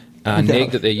intermediate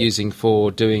neg that they're using for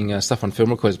doing stuff on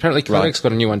film recorders. Apparently, Kodak's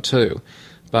got a new one too,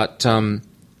 but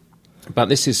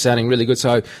this is sounding really good.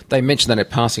 So they mentioned that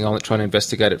at passing on, trying to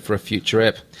investigate it for a future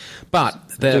ep.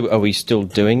 But are we still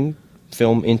doing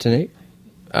film internet?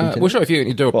 Well, sure, if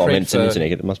you do a print... it's an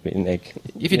internet, it must be an egg.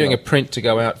 If you're doing a print to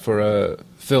go out for a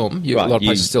film, a lot of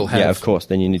places still have... Yeah, of course,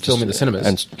 then you need film to in the cinemas.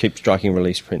 And keep striking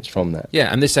release prints from that. Yeah,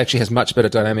 and this actually has much better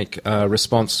dynamic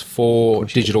response for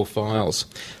digital files.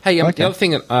 Hey, the other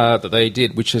thing that they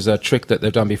did, which is a trick that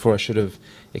they've done before I should have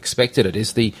expected it,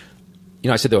 is the...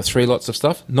 I said there were 3 lots of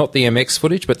stuff, not the MX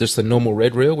footage, but just the normal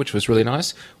red reel, which was really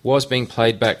nice, was being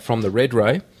played back from the red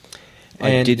ray.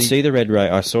 I did see the red ray.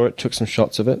 I saw it, took some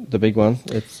shots of it, the big one.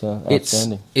 It's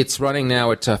outstanding. It's running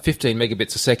now at 15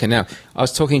 megabits a second. Now, I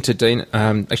was talking to Dean... actually,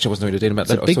 I wasn't talking to Dean about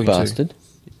that. It's a big bastard.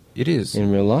 It is.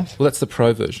 In real life? Well, that's the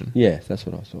pro version. Yeah, that's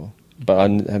what I saw. But I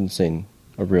haven't seen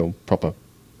a real, proper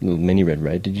little mini red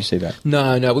ray. Did you see that?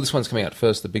 No. Well, this one's coming out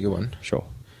first, the bigger one. Sure.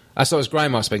 So it was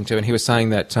Graham I was speaking to, and he was saying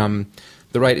that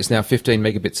the rate is now 15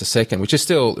 megabits a second, which is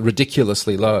still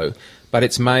ridiculously low. But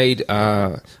it's made,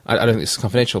 I don't think this is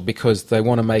confidential, because they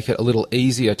want to make it a little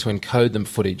easier to encode them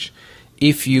footage.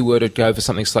 If you were to go for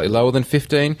something slightly lower than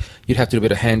 15, you'd have to do a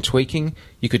bit of hand tweaking.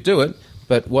 You could do it,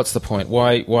 but what's the point?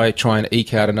 Why try and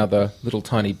eke out another little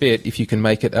tiny bit if you can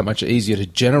make it that much easier to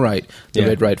generate the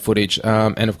red rate footage?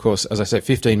 And of course, as I said,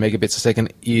 15 megabits a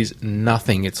second is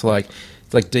nothing. It's like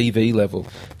DV level,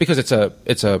 because it's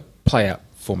a play-out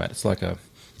format.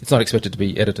 It's not expected to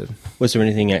be edited. Was there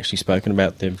anything actually spoken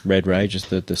about the red ray, just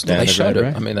the standard they showed red it.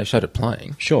 ray? I mean, they showed it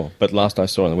playing. Sure, but last I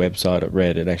saw on the website at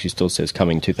Red, it actually still says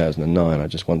coming 2009. I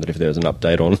just wondered if there was an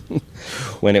update on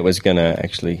when it was going to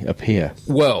actually appear.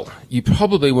 Well, you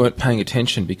probably weren't paying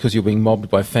attention because you're being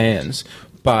mobbed by fans,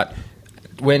 but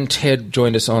when Ted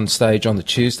joined us on stage on the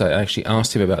Tuesday, I actually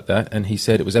asked him about that, and he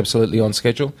said it was absolutely on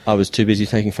schedule. I was too busy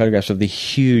taking photographs of the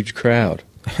huge crowd.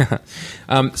 We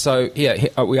asked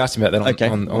him about that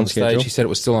on stage. Schedule. He said it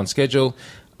was still on schedule.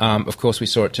 Of course, we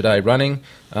saw it today running.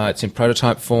 It's in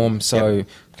prototype form, so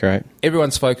correct.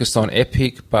 Everyone's focused on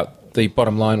Epic, but the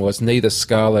bottom line was neither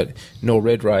Scarlett nor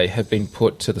Red Ray have been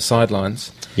put to the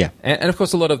sidelines. Yeah. And of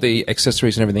course, a lot of the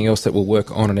accessories and everything else that will work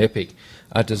on an Epic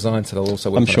are designed so they'll also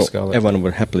work on a Scarlett. Everyone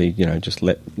would happily, just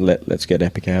let's get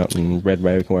Epic out, and Red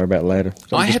Ray we can worry about later.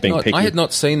 I had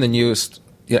not seen the newest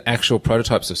actual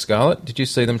prototypes of Scarlett. Did you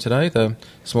see them today, the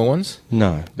small ones?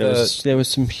 No. There was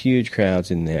some huge crowds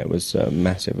in there. It was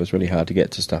massive. It was really hard to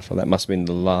get to stuff. That must have been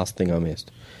the last thing I missed.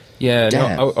 Yeah,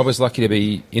 no, I was lucky to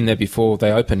be in there before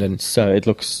they opened. And so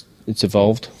it's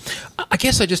evolved? I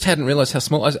guess I just hadn't realised how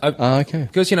small... okay.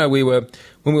 Because, when we were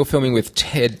filming with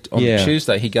Ted on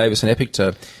Tuesday, he gave us an Epic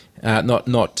to...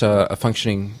 not a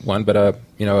functioning one, but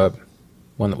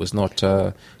one that was not...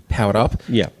 powered up.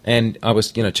 Yeah. And I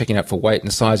was, checking out for weight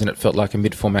and size, and it felt like a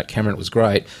mid-format camera, and it was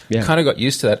great. Yeah. Kind of got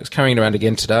used to that. I was carrying it around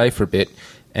again today for a bit.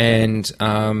 And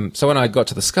so when I got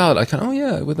to the Scarlett, I kind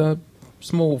of, with a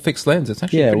small fixed lens, it's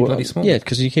actually pretty bloody small. Yeah,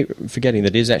 because you keep forgetting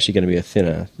that it is actually going to be a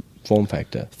thinner form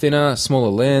factor. Thinner, smaller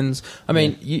lens. I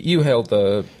mean, you held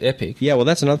the Epic. Yeah, well,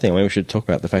 that's another thing. I mean, we should talk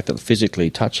about the fact that physically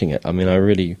touching it, I mean, I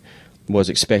really was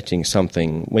expecting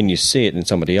something, when you see it in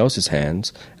somebody else's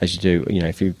hands, as you do,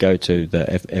 if you go to the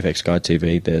FX Guide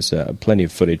TV, there's plenty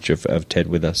of footage of Ted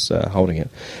with us holding it.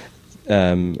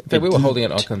 We were holding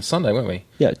it on Sunday, weren't we?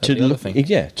 Yeah,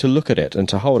 to look at it and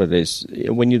to hold it is,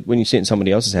 when you see it in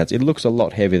somebody else's hands, it looks a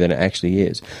lot heavier than it actually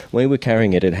is. When we're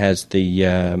carrying it, it has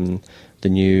the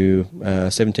new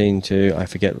 17 to, I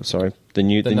forget, sorry, the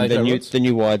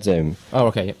new wide zoom. Oh,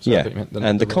 okay. Yeah,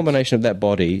 and the combination of that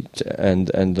body and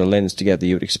the lens together,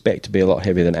 you would expect to be a lot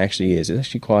heavier than it actually is. It's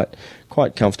actually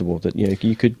quite comfortable that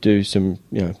you could do some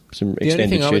some extended shooting. The only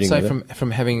thing I would say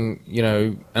from having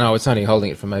and I was only holding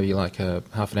it for maybe like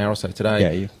half an hour or so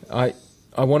today. Yeah,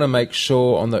 I want to make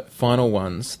sure on the final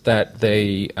ones that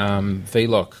the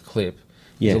V-lock clip.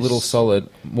 Yes. It's a little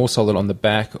more solid on the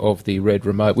back of the red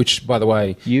remote, which, by the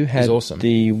way, is awesome.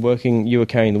 You were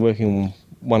carrying the working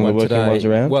one of the working today. Ones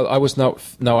around? Well, I was not.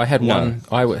 No, I had one.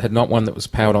 I had not one that was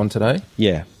powered on today.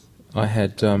 Yeah. I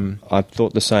had. I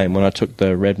thought the same when I took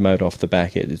the red mode off the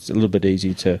back. It's a little bit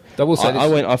easy to.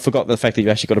 I forgot the fact that you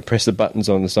actually got to press the buttons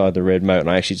on the side of the red mode, and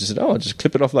I actually just said, "Oh, I'll just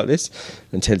clip it off like this."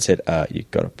 And Ted said, "You've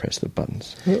got to press the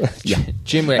buttons." Yeah,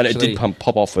 Jim actually, and it did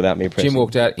pop off without me pressing. Jim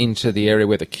walked out into the area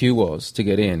where the queue was to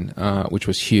get in, which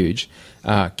was huge,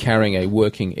 carrying a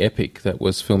working Epic that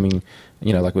was filming,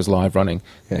 like it was live running,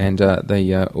 and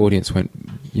the audience went,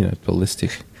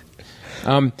 ballistic.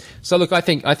 So look, I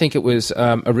think it was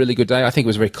a really good day. I think it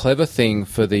was a very clever thing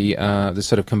for the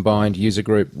sort of combined user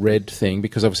group Red thing,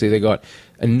 because obviously they got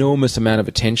enormous amount of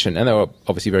attention, and they were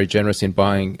obviously very generous in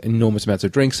buying enormous amounts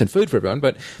of drinks and food for everyone,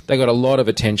 but they got a lot of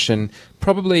attention.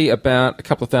 Probably about a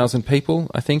couple of thousand people,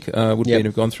 I think, would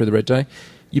have gone through the Red Day.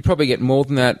 You'd probably get more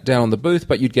than that down on the booth,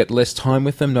 but you'd get less time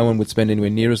with them. No one would spend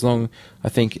anywhere near as long. I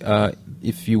think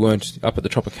if you weren't up at the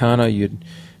Tropicana, you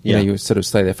would sort of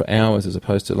stay there for hours as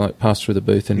opposed to like pass through the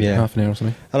booth in half an hour or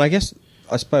something. And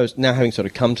I suppose now having sort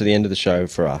of come to the end of the show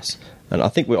for us, and I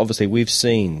think we've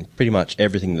seen pretty much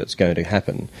everything that's going to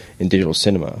happen in digital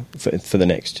cinema for the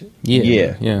next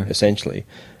year, essentially.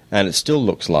 And it still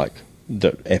looks like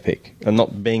the Epic. I'm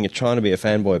not trying to be a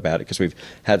fanboy about it, because we've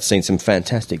seen some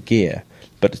fantastic gear,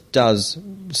 but it does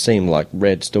seem like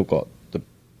Red still got the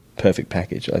perfect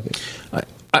package, I think.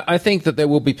 I think that there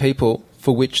will be people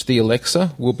for which the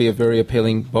Alexa will be a very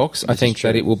appealing box. I think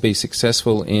that it will be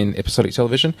successful in episodic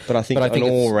television. But I think an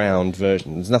all-round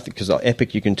version. There's nothing, because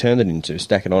Epic you can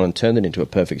stack it on and turn it into a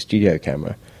perfect studio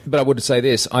camera. But I would say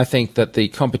this, I think that the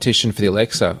competition for the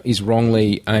Alexa is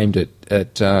wrongly aimed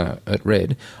at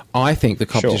Red. I think the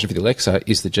competition for the Alexa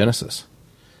is the Genesis.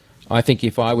 I think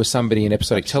if I was somebody in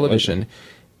episodic television,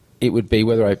 it would be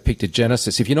whether I picked a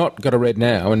Genesis. If you're not got a Red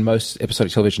now, and most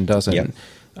episodic television doesn't,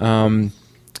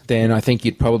 then I think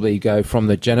you'd probably go from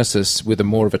the Genesis with a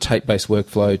more of a tape-based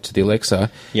workflow to the Alexa,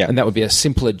 and that would be a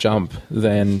simpler jump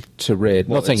than to Red.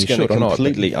 Well, not saying you should or not.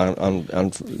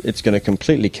 It's going to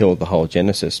completely kill the whole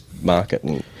Genesis market,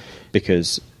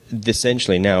 because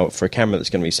essentially now for a camera that's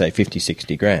going to be, say, 50,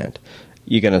 60 grand,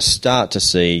 you're going to start to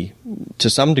see, to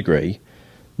some degree,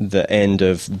 the end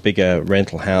of bigger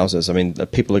rental houses. I mean,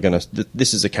 people are going to.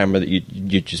 This is a camera that you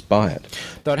just buy it.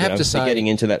 Though I'd have to say, getting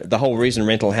into that, the whole reason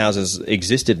rental houses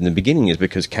existed in the beginning is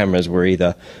because cameras were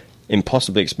either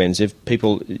impossibly expensive.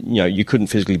 People, you couldn't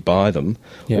physically buy them,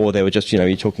 or they were just,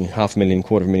 you're talking $500,000,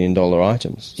 $250,000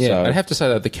 items. Yeah, so, I'd have to say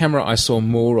that the camera I saw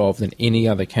more of than any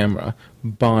other camera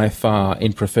by far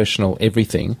in professional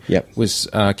everything was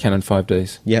Canon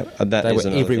 5Ds. Yeah, that they is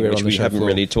were another everywhere thing which on the we show haven't floor.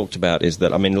 really talked about, is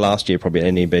that, I mean, last year probably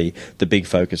at NEB, the big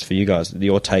focus for you guys,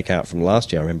 your takeout from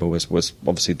last year, I remember, was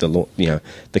obviously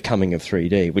the coming of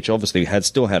 3D, which obviously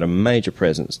still had a major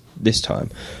presence this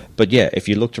time. But yeah, if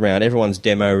you looked around, everyone's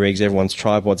demo rigs, everyone's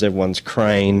tripods, everyone's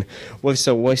crane. We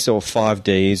saw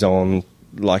 5Ds on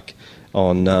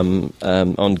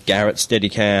Garrett's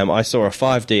Steadicam. I saw a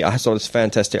 5D. I saw this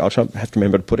fantastic. Have to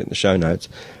remember to put it in the show notes.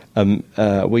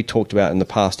 We talked about in the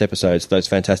past episodes those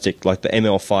fantastic, like the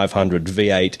ML500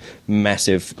 V8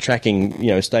 massive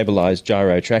tracking, stabilized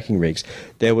gyro tracking rigs.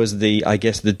 There was the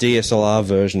DSLR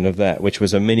version of that, which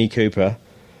was a Mini Cooper.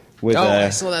 I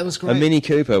saw that. Was great. A Mini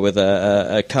Cooper with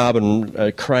a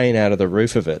carbon crane out of the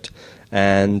roof of it,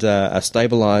 and a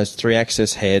stabilised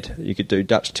 3-axis head. You could do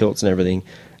Dutch tilts and everything,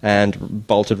 and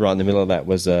bolted right in the middle of that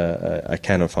was a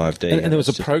Canon 5D. And there was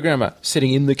a programmer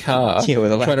sitting in the car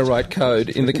trying to write code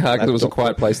in the car because it was a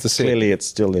quiet place to sit. Clearly it's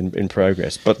still in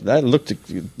progress. But that looked,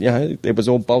 it was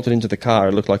all bolted into the car.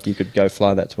 It looked like you could go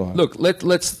fly that tomorrow. Look,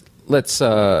 let's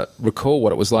recall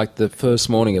what it was like the first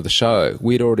morning of the show.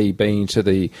 We'd already been to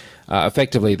the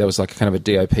effectively there was like a kind of a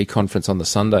DOP conference on the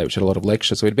Sunday, which had a lot of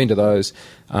lectures. So we'd been to those,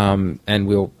 and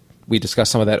we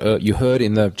discussed some of that you heard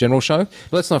in the general show.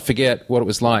 But let's not forget what it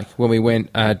was like when we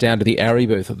went down to the Arri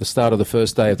booth at the start of the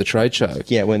first day of the trade show.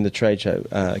 Yeah, when the trade show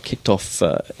kicked off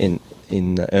in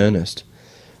earnest.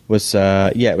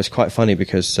 It was quite funny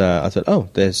because I thought, oh,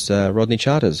 there's Rodney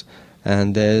Charters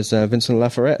and there's Vincent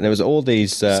Lafayette, and there was all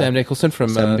these Sam Nicholson from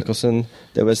Sam Nicholson.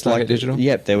 There was Stargate Digital.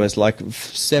 Yep, there was like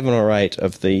 7 or 8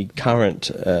 of the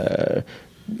current.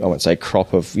 I won't say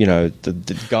crop of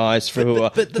the guys who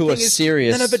are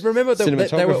serious. No, but remember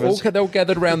they were all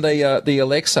gathered around the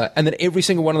Alexa, and then every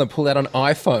single one of them pulled out an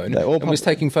iPhone and was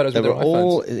taking photos with their iPhones. They were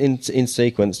all in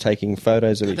sequence taking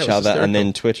photos of each other and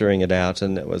then twittering it out,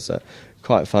 and it was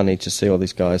quite funny to see all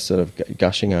these guys sort of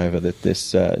gushing over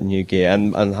this new gear,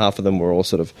 and half of them were all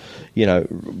sort of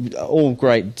all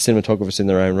great cinematographers in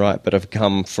their own right, but have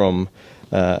come from.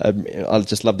 I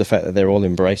just love the fact that they're all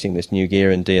embracing this new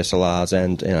gear in DSLRs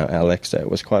and Alexa. It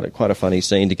was quite a funny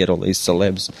scene to get all these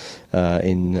celebs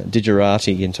in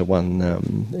Digerati into one.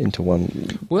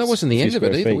 Well, that wasn't the end of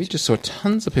it either. We just saw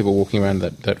tons of people walking around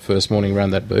that first morning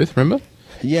around that booth. Remember?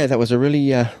 Yeah, that was a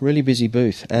really busy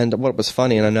booth. And what was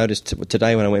funny, and I noticed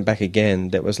today when I went back again,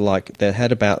 that was like they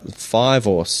had about 5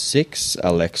 or 6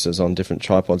 Alexas on different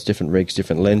tripods, different rigs,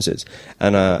 different lenses,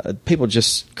 and people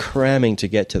just cramming to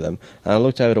get to them. And I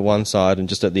looked over to one side, and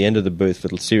just at the end of the booth,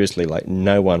 but seriously, like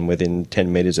no one within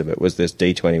 10 metres of it was this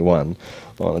D21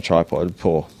 on a tripod.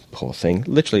 Poor thing.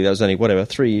 Literally, that was only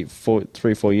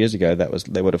 3-4 years ago.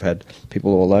 They would have had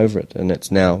people all over it, and it's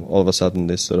now all of a sudden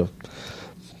this sort of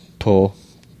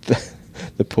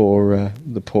the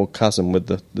poor cousin with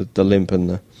the limp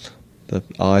and the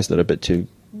eyes that are a bit too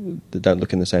that don't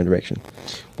look in the same direction.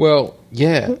 Well,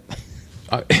 yeah.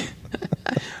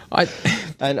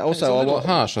 And also, it's a little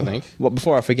harsh, I think. Well,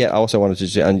 before I forget, I also wanted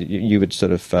to, and you would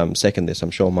sort of second this,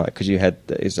 I'm sure, Mike, because you had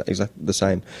exactly the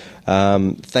same.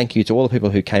 Thank you to all the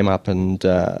people who came up and,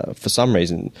 for some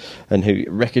reason, and who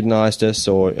recognised us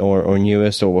or knew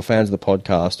us or were fans of the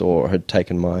podcast or had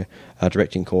taken my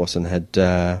directing course and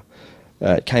had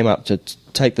came up to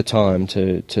take the time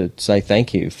to say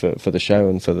thank you for the show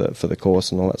and for the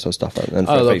course and all that sort of stuff, and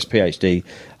for Felix PhD.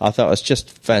 I thought it was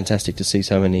just fantastic to see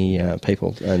so many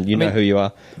people, and you know who you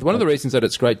are. One of the reasons that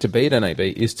it's great to be at NAB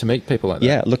is to meet people like that.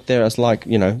 Yeah, look, there's like,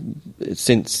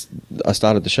 since I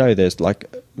started the show, there's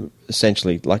like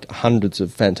essentially like hundreds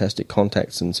of fantastic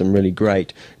contacts and some really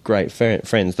great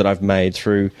friends that I've made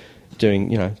through doing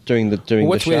the show.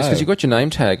 What's weird is because you got your name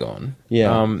tag on.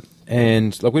 Yeah.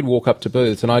 And like we'd walk up to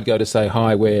booths and I'd go to say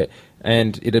hi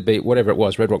and it'd be whatever it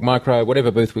was, Red Rock Micro,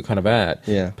 whatever booth we're kind of at.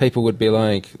 Yeah. People would be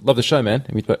like, love the show, man.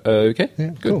 And we'd go, okay,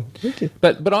 yeah, good. Cool.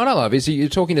 But what I love is you're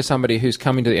talking to somebody who's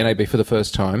coming to the NAB for the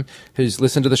first time, who's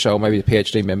listened to the show, maybe a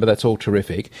PhD member, that's all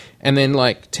terrific. And then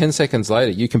like 10 seconds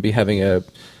later, you can be having a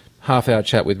half-hour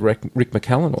chat with Rick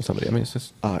McCallum or somebody. I mean, it's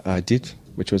just... I did,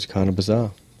 which was kind of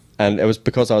bizarre. And it was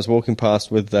because I was walking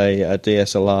past with a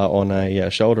DSLR on a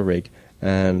shoulder rig,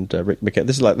 and Rick McCallum,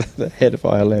 this is like the head of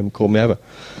ILM, called me over,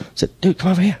 said, dude, come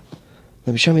over here,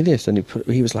 let me show me this. And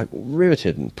he was like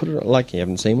riveted and put it on, like he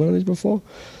hadn't seen one of these before.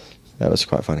 That was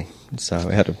quite funny. So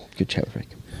I had a good chat with Rick.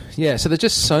 Yeah, so there's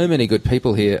just so many good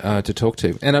people here to talk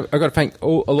to. And I've got to thank a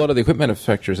lot of the equipment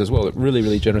manufacturers as well. They're really,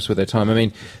 really generous with their time. I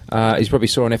mean, as you probably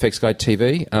saw on FX Guide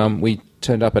TV, we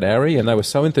turned up at Arri, and they were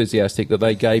so enthusiastic that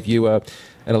they gave you an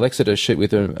Alexa to shoot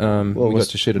with. We got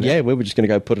to shoot it. Yeah, we were just going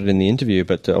to go put it in the interview,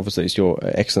 but obviously it's your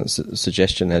excellent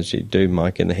suggestion, as you do,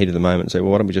 Mike, in the heat of the moment. Say,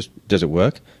 well, why don't we does it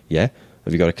work? Yeah.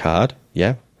 Have you got a card?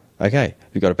 Yeah. Okay.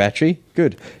 Have you got a battery?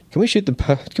 Good. Can we shoot the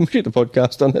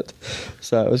podcast on it?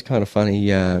 So it was kind of funny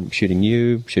shooting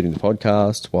the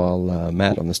podcast, while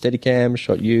Matt on the Steadicam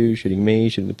shot you, shooting me,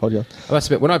 shooting the podcast. I must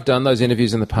admit, when I've done those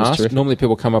interviews in the past, normally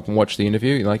people come up and watch the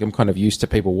interview. Like I'm kind of used to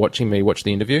people watching me watch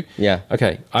the interview. Yeah.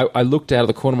 Okay. I looked out of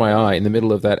the corner of my eye in the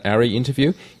middle of that Arri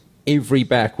interview. Every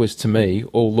back was to me,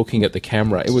 all looking at the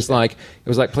camera. It was like,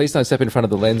 please don't step in front of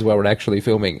the lens while we're actually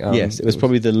filming. Yes, it was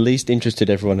probably the least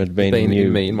interested everyone had been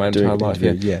in me in my entire life.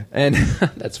 Yeah. And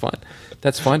that's fine.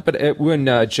 But when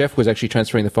Jeff was actually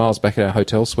transferring the files back at our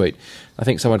hotel suite, I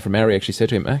think someone from Arri actually said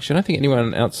to him, actually, I don't think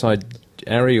anyone outside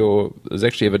Arri or has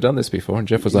actually ever done this before. And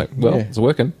Jeff was like, well, it's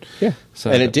working. Yeah, so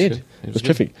and it did. It was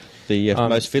terrific. The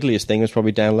most fiddliest thing was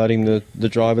probably downloading the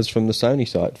drivers from the Sony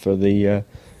site for the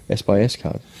S/S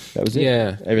card. That was it.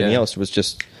 Yeah. Everything else was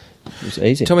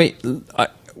easy. Tommy,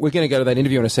 we're going to go to that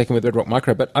interview in a second with Red Rock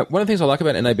Micro, but one of the things I like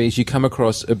about NAB is you come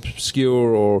across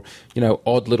obscure or,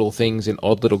 odd little things in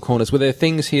odd little corners. Were there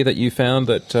things here that you found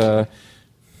that...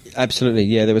 Absolutely,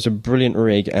 yeah. There was a brilliant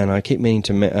rig, and I keep meaning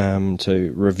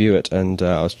to review it, and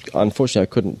unfortunately I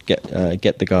couldn't get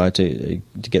the guy to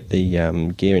get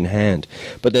the gear in hand.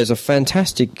 But there's a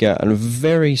fantastic and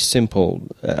very simple,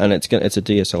 and it's a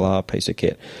DSLR piece of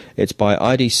kit. It's by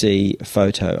IDC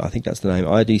Photo, I think that's the name,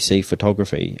 IDC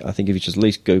Photography. I think if you just at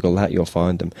least Google that, you'll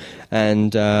find them.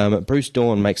 And Bruce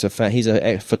Dawn makes he's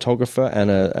a photographer and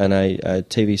a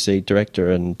TVC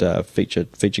director and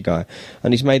feature guy,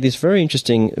 and he's made this very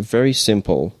interesting, very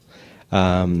simple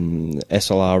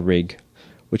SLR rig,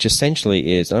 which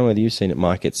essentially is, I don't know whether you've seen it,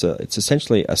 Mike, it's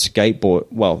essentially a skateboard.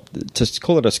 Well, to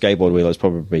call it a skateboard wheel is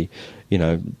probably, being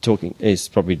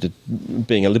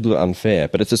a little bit unfair,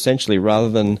 but it's essentially, rather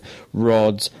than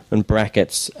rods and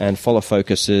brackets and follow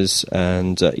focuses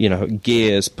and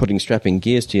gears, strapping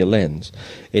gears to your lens,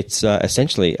 it's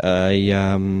essentially a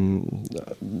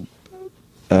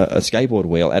skateboard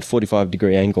wheel at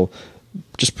 45-degree angle,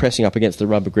 just pressing up against the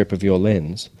rubber grip of your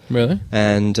lens. Really?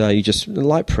 And you just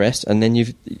light press, and then you're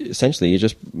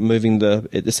just moving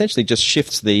it essentially just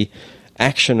shifts the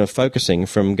action of focusing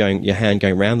from your hand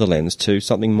going around the lens to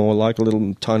something more like a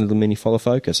tiny little mini follow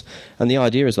focus. And the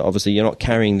idea is that obviously you're not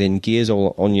carrying then gears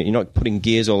all on you're not putting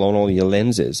gears all on all your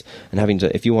lenses and having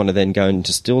to, if you want to then go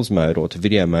into stills mode or to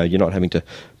video mode, you're not having to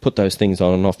put those things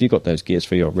on and off. You've got those gears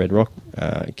for your Red Rock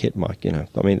kit, Mike, I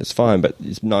mean, it's fine, but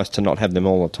it's nice to not have them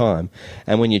all the time.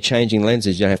 And when you're changing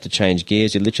lenses, you don't have to change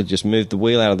gears. You literally just move the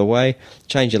wheel out of the way,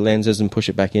 change your lenses and push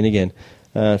it back in again.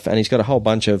 And he's got a whole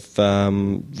bunch of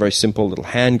very simple little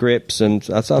hand grips, and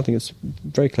I think it's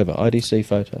very clever. IDC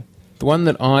Photo. The one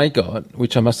that I got,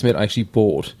 which I must admit I actually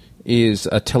bought, is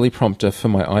a teleprompter for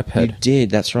my iPad. You did,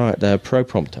 that's right, the Pro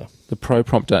Prompter. The Pro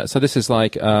Prompter. So this is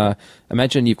like,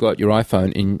 imagine you've got your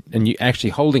iPhone and you're actually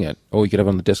holding it, or you could have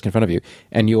it on the desk in front of you,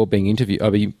 and you're being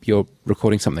interviewed, you're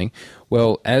recording something.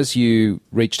 Well, as you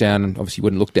reach down, and obviously you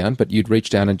wouldn't look down, but you'd reach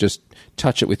down and just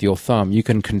touch it with your thumb, you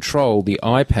can control the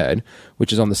iPad,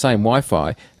 which is on the same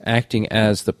Wi-Fi, acting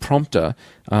as the prompter,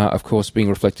 of course being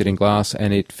reflected in glass,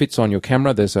 and it fits on your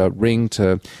camera. There's a ring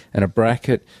and a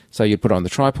bracket, so you put it on the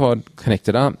tripod, connect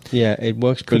it up. Yeah, it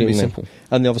works brilliantly. Simple.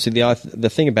 And obviously the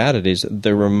thing about it is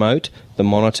the remote, the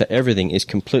monitor, everything is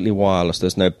completely wireless.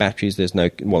 There's no batteries, there's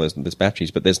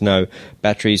batteries, but there's no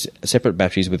batteries, separate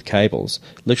batteries with cables.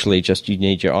 Literally just you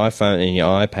need your iPhone and your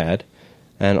iPad,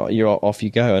 and you're off you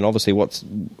go. And obviously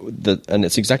and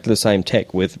it's exactly the same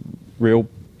tech with real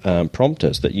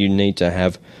prompters that you need to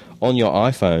have on your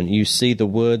iPhone. You see the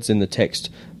words in the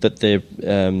text that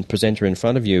the presenter in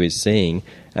front of you is seeing,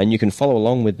 and you can follow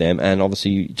along with them. And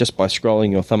obviously, just by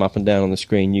scrolling your thumb up and down on the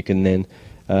screen, you can then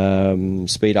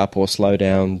speed up or slow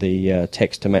down the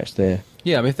text to match their.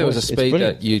 Yeah, I mean, if there was a speed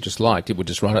that you just liked, it would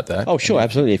just run at that. Oh, sure,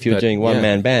 absolutely. If you were doing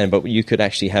one-man band, but you could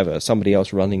actually have somebody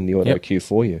else running the auto cue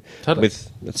for you. Totally.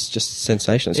 It's just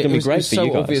sensational. It's going to be great for you guys.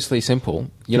 It's so obviously simple.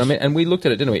 You know what I mean? And we looked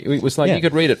at it, didn't we? It was like you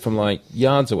could read it from like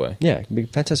yards away. Yeah, it'd be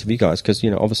fantastic for you guys because,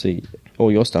 obviously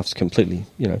all your stuff's completely,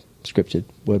 scripted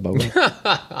word by word.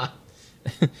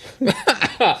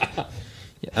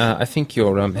 I think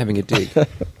you're having a dig.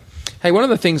 Hey, one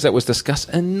of the things that was discussed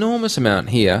enormous amount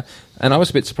here, and I was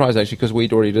a bit surprised actually because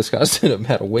we'd already discussed it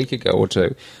about a week ago or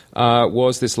two,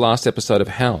 was this last episode of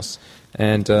House.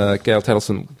 And Gail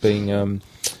Tattleson, being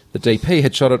the DP,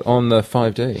 had shot it on the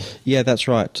 5D. Yeah, that's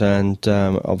right. And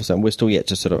obviously we're still yet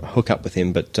to sort of hook up with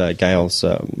him, but Gail's,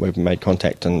 we've made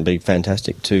contact and it'd be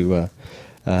fantastic to...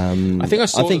 I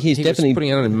think he's definitely putting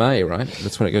it out in May, right?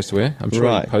 That's when it goes to air. I'm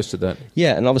sure he posted that.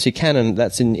 Yeah, and obviously Canon.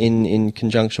 That's in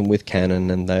conjunction with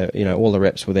Canon, and they, all the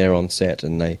reps were there on set,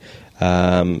 and they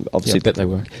obviously I bet they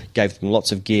were. Gave them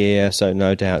lots of gear, so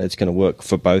no doubt it's going to work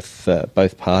for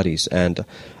both parties. And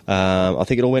I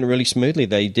think it all went really smoothly.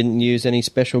 They didn't use any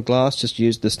special glass, just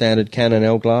used the standard Canon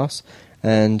L glass,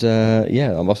 and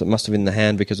it must have been the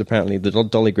hand because apparently the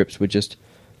dolly grips were just.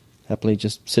 Happily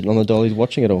just sitting on the dolly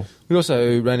watching it all. We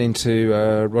also ran into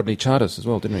Rodney Charters as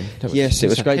well, didn't we? Yes, it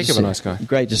was great to see. A nice guy.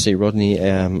 Great to see Rodney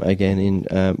again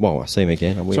I see him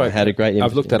again. We had a great...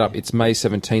 I've looked that up. It's May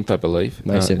 17th, I believe.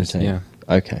 May 17th. Yeah.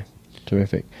 Okay.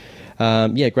 Terrific.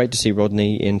 Great to see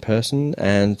Rodney in person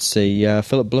and see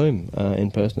Philip Bloom in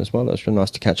person as well. It was really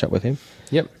nice to catch up with him.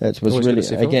 Yep. It was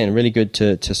really good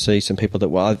to see some people that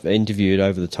I've interviewed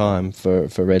over the time for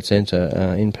Red Centre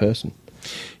in person.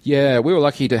 Yeah, we were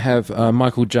lucky to have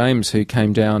Michael James, who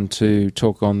came down to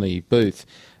talk on the booth,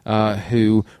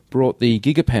 who brought the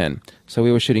Gigapan. So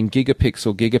we were shooting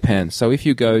gigapixel Gigapan. So if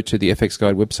you go to the FX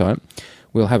Guide website,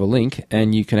 we'll have a link,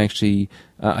 and you can actually...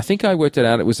 I think I worked it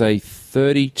out. It was a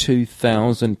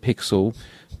 32,000 pixel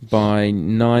by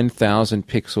 9,000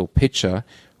 pixel picture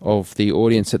of the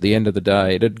audience at the end of the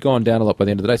day. It had gone down a lot by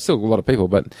the end of the day. Still a lot of people,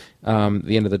 but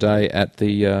the end of the day at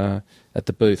the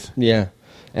booth. Yeah.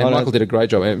 And Michael did a great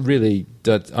job. It really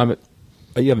did.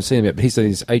 You haven't seen him yet, but he's done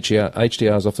these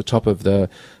HDRs off the top of the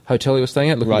hotel he was staying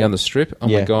at, looking down the strip. Oh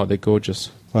my God, they're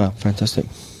gorgeous. Wow, fantastic.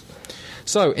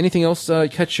 So, anything else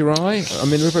catch your eye? I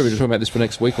mean, we're probably talking about this for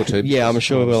next week or two. Yeah, I'm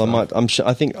sure we will.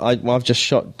 I think I've just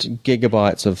shot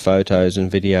gigabytes of photos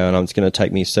and video, and it's going to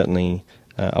take me certainly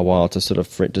a while to sort of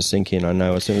for it to sink in. I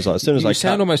know as soon as you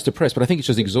sound almost depressed, but I think it's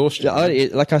just exhaustion.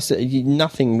 Like I said,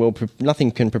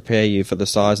 nothing can prepare you for the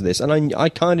size of this, and I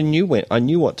kind of knew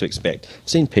what to expect.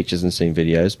 Seen pictures and seen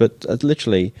videos, but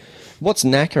literally, what's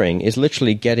knackering is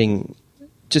literally getting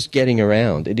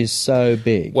around. It is so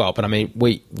big. Well, but I mean,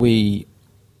 we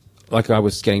like I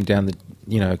was getting up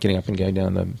and going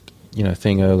down the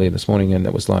thing earlier this morning, and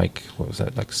it was like, what was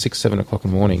that, like 6-7 o'clock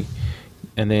in the morning,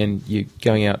 and then you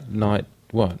going out at night.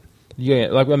 What? Yeah,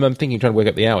 like I'm thinking, trying to work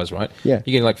up the hours, right? Yeah.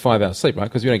 You're getting like 5 hours sleep, right?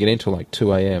 Because you don't get in till like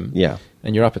 2 a.m. Yeah.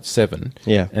 And you're up at 7.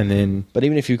 Yeah. And then, but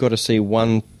even if you've got to see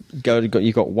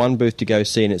you've got one booth to go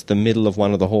see, and it's the middle of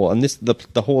one of the hall, and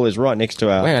the hall is right next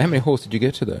to our. Wow, how many halls did you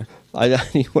get to though? I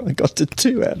got to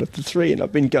 2 out of the 3, and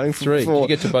I've been going for 3. Did you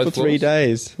get to both for 3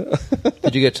 days.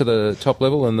 Did you get to the top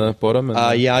level and the bottom?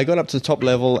 Yeah, I got up to the top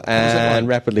level and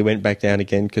rapidly went back down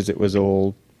again because it was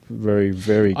all very,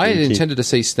 very. I had intended to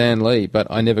see Stan Lee, but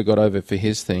I never got over for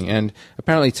his thing. And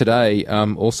apparently today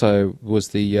also was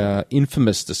the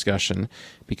infamous discussion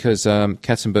because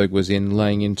Katzenberg was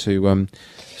laying into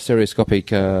stereoscopic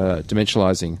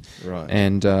dimensionalizing. Right.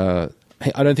 And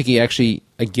I don't think he actually,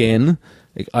 again,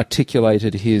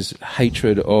 articulated his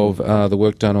hatred of the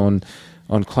work done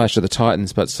on Clash of the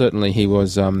Titans, but certainly he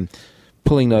was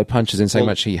pulling no punches in saying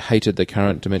much he hated the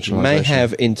current dimensionalization. May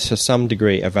have, to some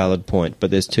degree, a valid point,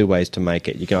 but there's 2 ways to make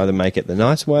it. You can either make it the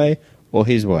nice way or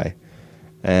his way.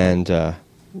 And,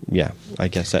 I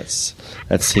guess that's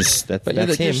his. That's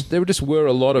him. There just were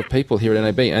a lot of people here at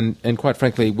NAB, and quite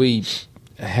frankly, we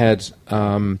had,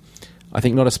 I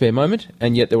think, not a spare moment,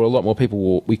 and yet there were a lot more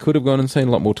people we could have gone and seen,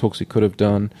 a lot more talks we could have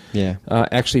done. Yeah.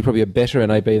 Actually, probably a better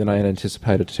NAB than I had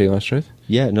anticipated, to tell you the truth.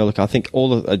 Yeah, no, look, I think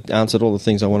I answered all the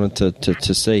things I wanted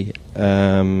to see.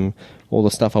 All the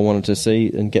stuff I wanted to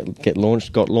see and get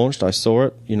launched, got launched. I saw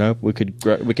it. We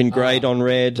can grade on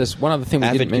red. There's one other thing we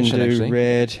didn't mention, actually.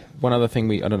 Red. One other thing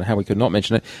I don't know how we could not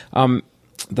mention it.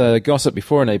 The gossip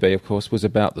before NAB, of course, was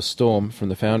about the storm from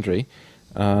the Foundry,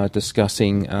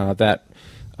 discussing that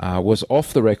was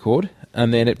off the record,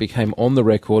 and then it became on the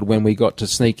record when we got to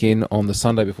sneak in on the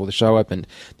Sunday before the show opened.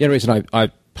 The only reason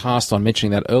I passed on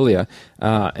mentioning that earlier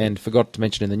and forgot to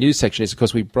mention in the news section is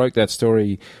because we broke that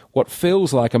story what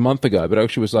feels like a month ago, but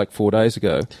actually was like 4 days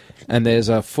ago. And there's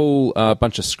a full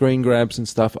bunch of screen grabs and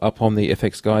stuff up on the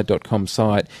fxguide.com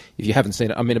site. If you haven't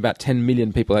seen it, I mean, about 10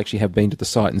 million people actually have been to the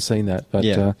site and seen that. But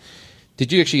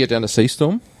did you actually get down to see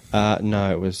Storm?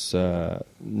 No, it was...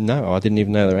 no, I didn't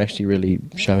even know they were actually really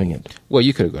showing it. Well,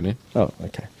 you could have gone in. Oh,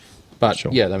 okay. But,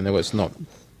 sure. Yeah, I mean, it's not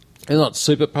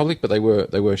super public, but they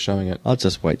were showing it. I'll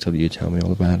just wait till you tell me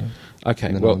all about it.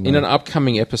 Okay, well, in an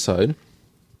upcoming episode,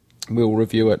 we'll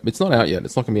review it. It's not out yet.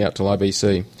 It's not going to be out till IBC.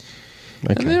 Okay,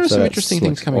 and there are some interesting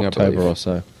things coming October up.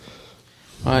 October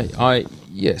or so.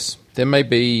 Yes, there may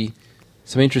be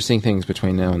some interesting things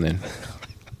between now and then.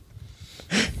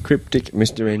 Cryptic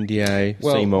Mr. NDA,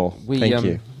 Seymour. Thank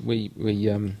you. We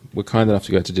were kind enough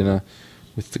to go to dinner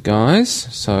with the guys,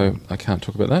 so I can't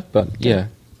talk about that, but yeah.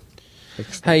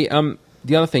 Excellent. Hey,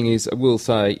 the other thing is, I will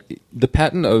say, the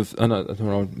pattern of, I don't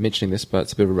know I'm mentioning this, but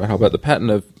it's a bit of a rat hole, but the pattern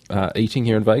of eating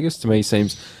here in Vegas, to me,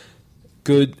 seems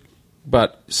good,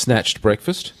 but snatched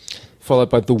breakfast, followed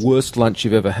by the worst lunch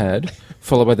you've ever had,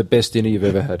 followed by the best dinner you've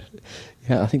ever had.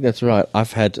 Yeah, I think that's right.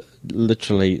 I've had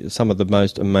literally some of the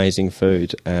most amazing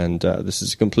food, and this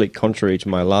is complete contrary to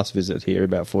my last visit here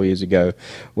about 4 years ago,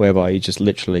 whereby you just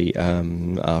literally,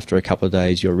 after a couple of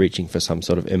days, you're reaching for some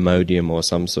sort of Imodium or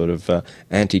some sort of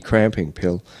anti-cramping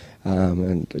pill.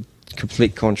 And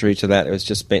complete contrary to that, it was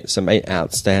just some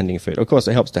outstanding food. Of course,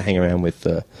 it helps to hang around with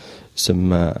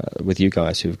with you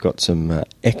guys who've got some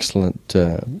excellent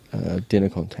dinner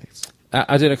contacts.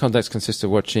 Our dinner contacts consist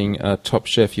of watching Top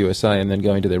Chef USA and then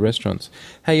going to their restaurants.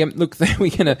 Hey, look, we're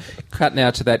going to cut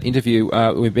now to that interview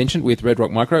we mentioned with Red Rock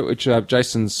Micro, which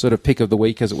Jason's sort of pick of the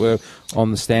week, as it were,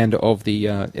 on the stand of the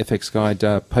FX Guide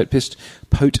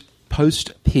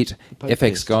Post-Pit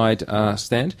FX Guide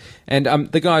stand. And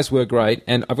the guys were great,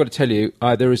 and I've got to tell you,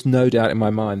 there is no doubt in my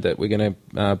mind that we're going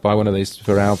to buy one of these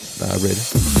for our Red.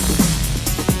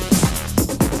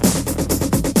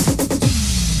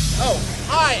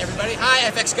 Hi, everybody. Hi,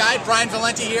 FX Guide. Brian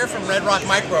Valenti here from Red Rock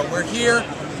Micro. We're here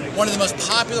One of the most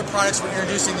popular products we're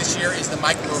introducing this year is the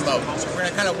microRemote. So we're going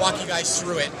to kind of walk you guys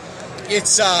through it.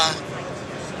 It's a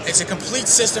complete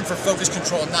system for focus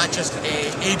control, not just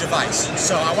a device.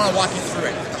 So I want to walk you through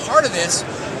it. At the heart of this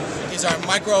is our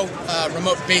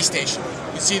microRemote base station.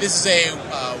 You see this is a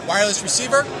wireless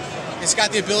receiver. It's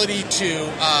got the ability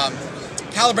to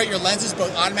calibrate your lenses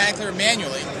both automatically or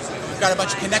manually. We've got a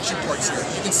bunch of connection ports here.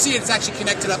 You can see it's actually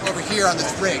connected up over here on this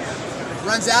rig. It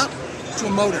runs out to a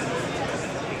motor.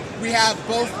 We have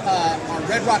both our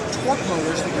Red Rock torque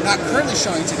motors that we're not currently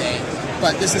showing today,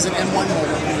 but this is an M1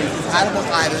 motor. We're compatible with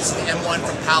either. This is the M1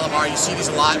 from Palomar. You see these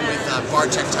a lot with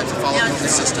Barcheck types of follow-movement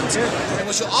systems. And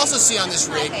what you'll also see on this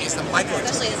rig is the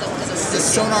microRemote. This is a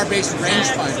sonar-based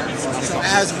rangefinder. So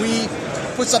as we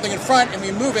put something in front and we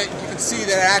move it, you can see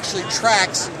that it actually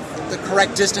tracks the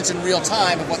correct distance in real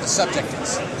time of what the subject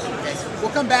is. Okay. We'll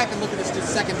come back and look at this in a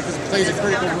second because it plays a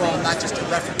critical role, not just a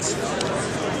reference.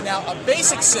 Now, a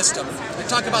basic system, we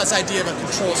talk about this idea of a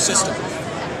control system.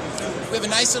 We have a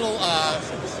nice little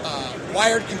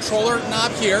wired controller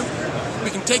knob here.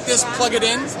 We can take this, plug it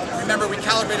in. Remember, we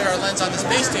calibrated our lens on this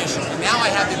base station, and now I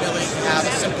have the ability to have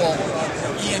a simple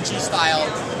ENG-style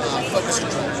focus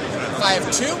control. If I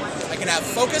have two, I can have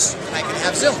focus, and I can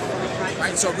have zoom.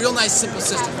 Right? So a real nice, simple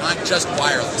system, not just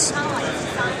wireless.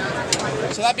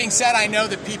 So that being said, I know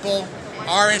that people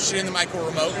are interested in the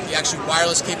microRemote, the actual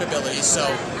wireless capabilities. So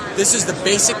this is the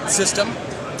basic system.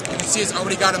 You can see it's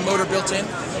already got a motor built in.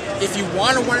 If you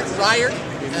want to run it wired,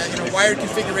 in a wired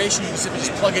configuration, you can simply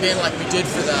just plug it in like we did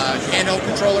for the handheld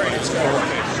controller and it's going to work.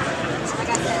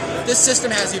 This system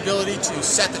has the ability to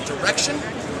set the direction.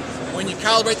 When you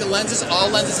calibrate the lenses, all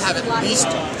lenses have at least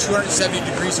 270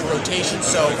 degrees of rotation.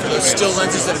 So for those still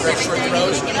lenses that are very short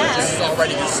throws, this is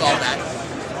already going to solve that.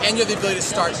 And you have the ability to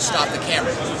start and stop the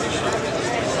camera.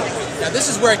 Now this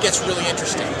is where it gets really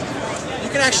interesting. You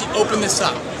can actually open this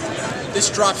up. This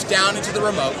drops down into the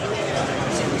remote.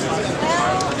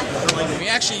 We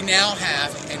actually now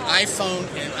have an iPhone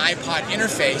and an iPod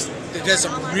interface that does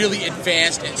some really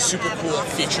advanced and super cool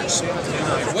features.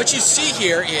 What you see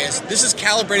here is this is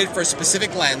calibrated for a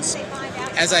specific lens.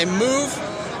 As I move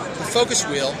the focus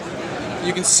wheel,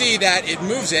 you can see that it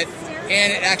moves it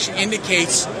and it actually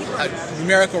indicates a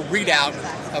numerical readout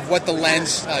of what the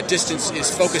lens distance is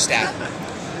focused at.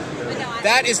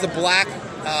 That is the black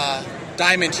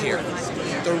diamond here.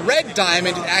 The red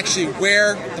diamond is actually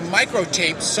where the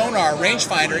microtape sonar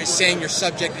rangefinder is saying your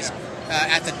subject is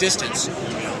at the distance.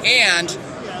 And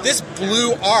this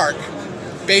blue arc,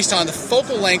 based on the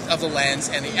focal length of the lens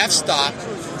and the f-stop,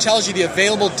 tells you the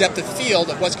available depth of field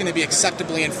of what's going to be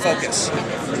acceptably in focus.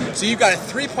 So you've got a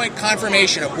 3-point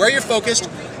confirmation of where you're focused,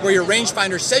 where your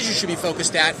rangefinder says you should be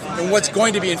focused at, and what's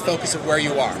going to be in focus of where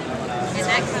you are.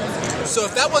 So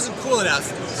if that wasn't cool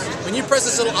enough, when you press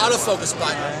this little autofocus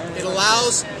button, it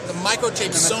allows the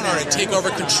microtape sonar to take over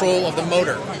control of the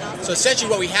motor. So essentially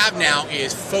what we have now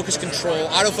is focus control,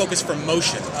 autofocus for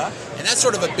motion. And that's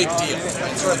sort of a big deal.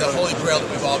 It's sort of the holy grail that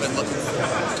we've all been looking for.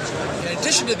 In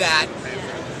addition to that,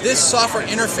 this software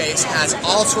interface has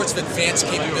all sorts of advanced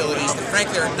capabilities that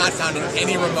frankly are not found in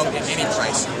any remote at any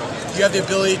price. You have the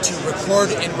ability to record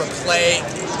and replay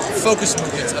focus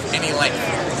movements of any length.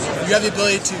 You have the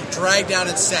ability to drag down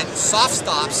and set soft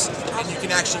stops, and you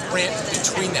can actually ramp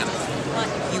between them.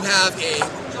 You have a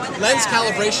lens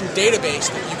calibration database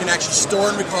that you can actually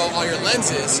store and recall all your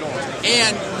lenses,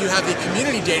 and you have the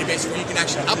community database where you can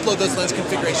actually upload those lens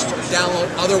configurations or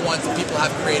download other ones that people have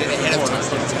created ahead of time.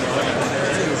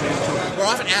 We're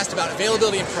often asked about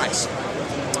availability and price.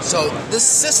 So this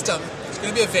system is going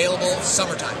to be available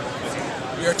summertime.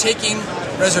 We are taking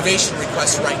reservation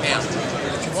requests right now.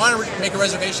 If you want to make a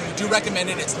reservation, we do recommend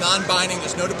it. It's non-binding.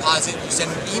 There's no deposit. You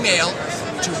send an email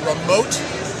to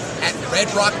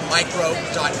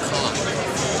remote@redrockmicro.com.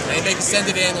 Anybody can send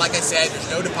it in. Like I said, there's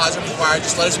no deposit required.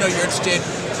 Just let us know you're interested.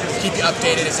 We'll keep you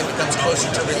updated as it becomes closer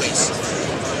to release.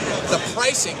 The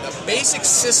pricing, the basic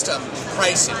system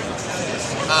pricing,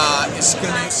 is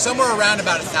going to be somewhere around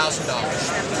about $1,000.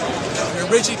 We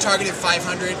originally targeted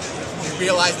 $500. We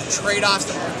realized the trade-offs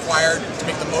that were required to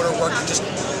make the motor work are just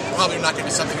probably not going to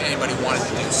be something that anybody wanted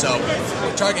to do. So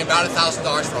we're targeting about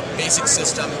 $1,000 for a basic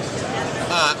system.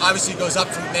 Obviously it goes up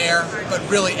from there, but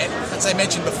really, as I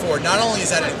mentioned before, not only is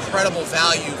that an incredible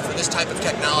value for this type of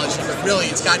technology, but really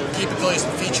it's got capabilities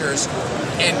and features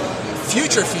and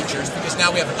future features, because now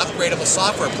we have an upgradable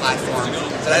software platform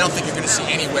that I don't think you're going to see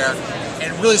anywhere,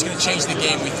 and it really is going to change the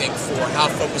game, we think, for how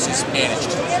focus is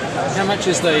managed. How much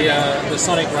is the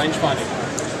sonic rangefinder?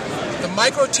 The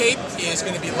microtape is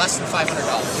going to be less than $500.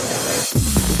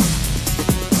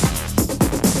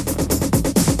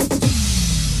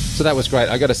 So that was great.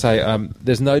 I got to say,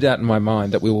 there's no doubt in my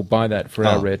mind that we will buy that for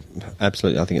our Red.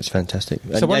 Absolutely, I think it's fantastic.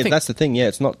 So that's the thing. Yeah,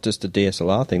 it's not just a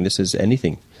DSLR thing. This is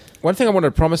anything. One thing I wanted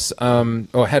to promise,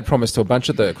 or had promised to a bunch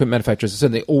of the equipment manufacturers,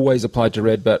 certainly always applied to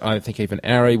Red, but I think even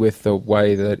Arri, with the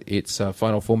way that its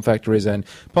final form factor is, and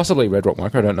possibly Red Rock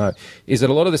Micro, I don't know, is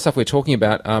that a lot of the stuff we're talking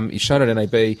about is shown at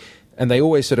NAB, and they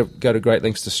always sort of go to great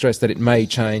lengths to stress that it may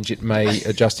change, it may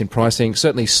adjust in pricing.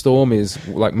 Certainly Storm is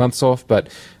like months off, but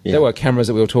there were cameras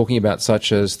that we were talking about,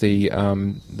 such as the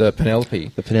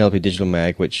Penelope. The Penelope Digital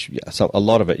Mag, which a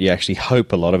lot of it, you actually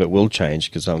hope a lot of it will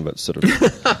change, because some of it's sort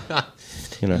of...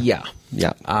 Yeah.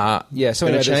 So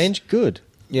anyway, change? Good.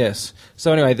 Yes.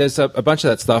 So anyway, there's a bunch of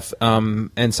that stuff,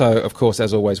 and so of course,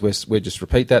 as always, we just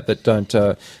repeat that don't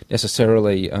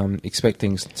necessarily expect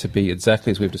things to be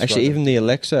exactly as we've described. Actually, even the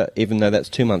Alexa, even though that's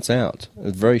 2 months out,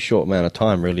 a very short amount of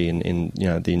time, really, in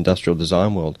the industrial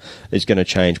design world, is going to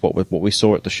change. What we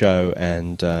saw at the show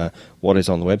and what is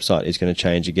on the website is going to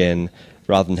change again.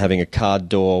 Rather than having a card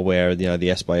door where the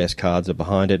S/S cards are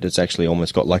behind it, it's actually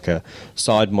almost got like a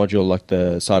side module, like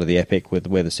the side of the Epic, with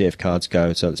where the CF cards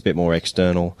go. So it's a bit more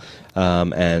external,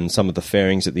 and some of the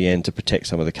fairings at the end to protect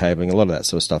some of the cabling. A lot of that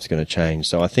sort of stuff's going to change.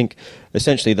 So I think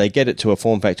essentially they get it to a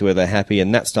form factor where they're happy,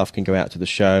 and that stuff can go out to the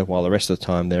show, while the rest of the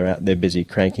time they're busy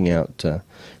cranking out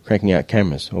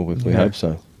cameras. Or we hope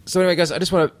so. So anyway, guys, I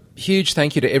just want to huge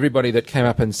thank you to everybody that came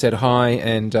up and said hi,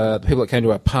 and the people that came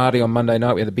to our party on Monday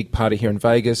night. We had a big party here in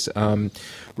Vegas.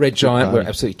 Red Giant were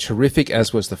absolutely terrific,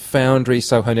 as was the Foundry,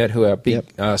 SohoNet, who are big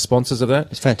sponsors of that.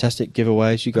 It's fantastic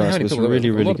giveaways. You guys was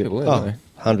really, really good.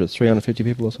 350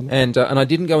 people or something. And I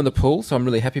didn't go in the pool, so I'm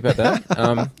really happy about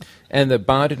that. And the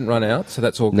bar didn't run out, so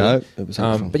that's all good. No, it was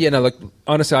but yeah, no, look,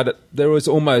 honestly, there was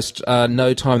almost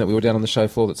no time that we were down on the show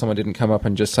floor that someone didn't come up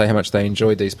and just say how much they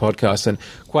enjoyed these podcasts. And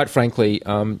quite frankly,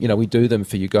 we do them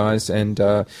for you guys, and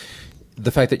the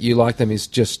fact that you like them is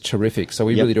just terrific. So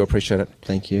we really do appreciate it.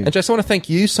 Thank you. And Jason, I want to thank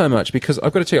you so much, because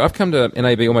I've got to tell you, I've come to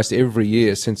NAB almost every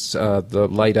year since the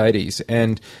late 80s,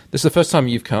 and this is the first time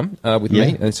you've come with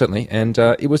me, and certainly, and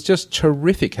it was just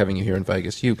terrific having you here in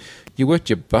Vegas. You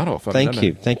worked your butt off. Thank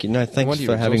you. No, thanks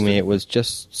for having me. It was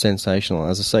just sensational.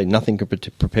 As I say, nothing could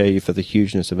prepare you for the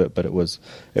hugeness of it, but it was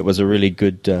a really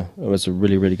good,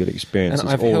 really good experience. And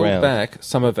I've held back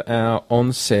some of our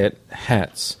on-set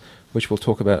hats, which we'll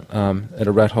talk about at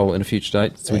a rat hole in a future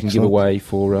date, so we can give away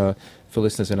for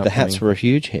listeners. The hats were a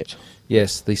huge hit.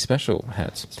 Yes, the special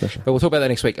hats. But we'll talk about that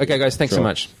next week. Okay, guys, thanks so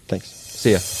much. Thanks.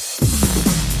 See ya.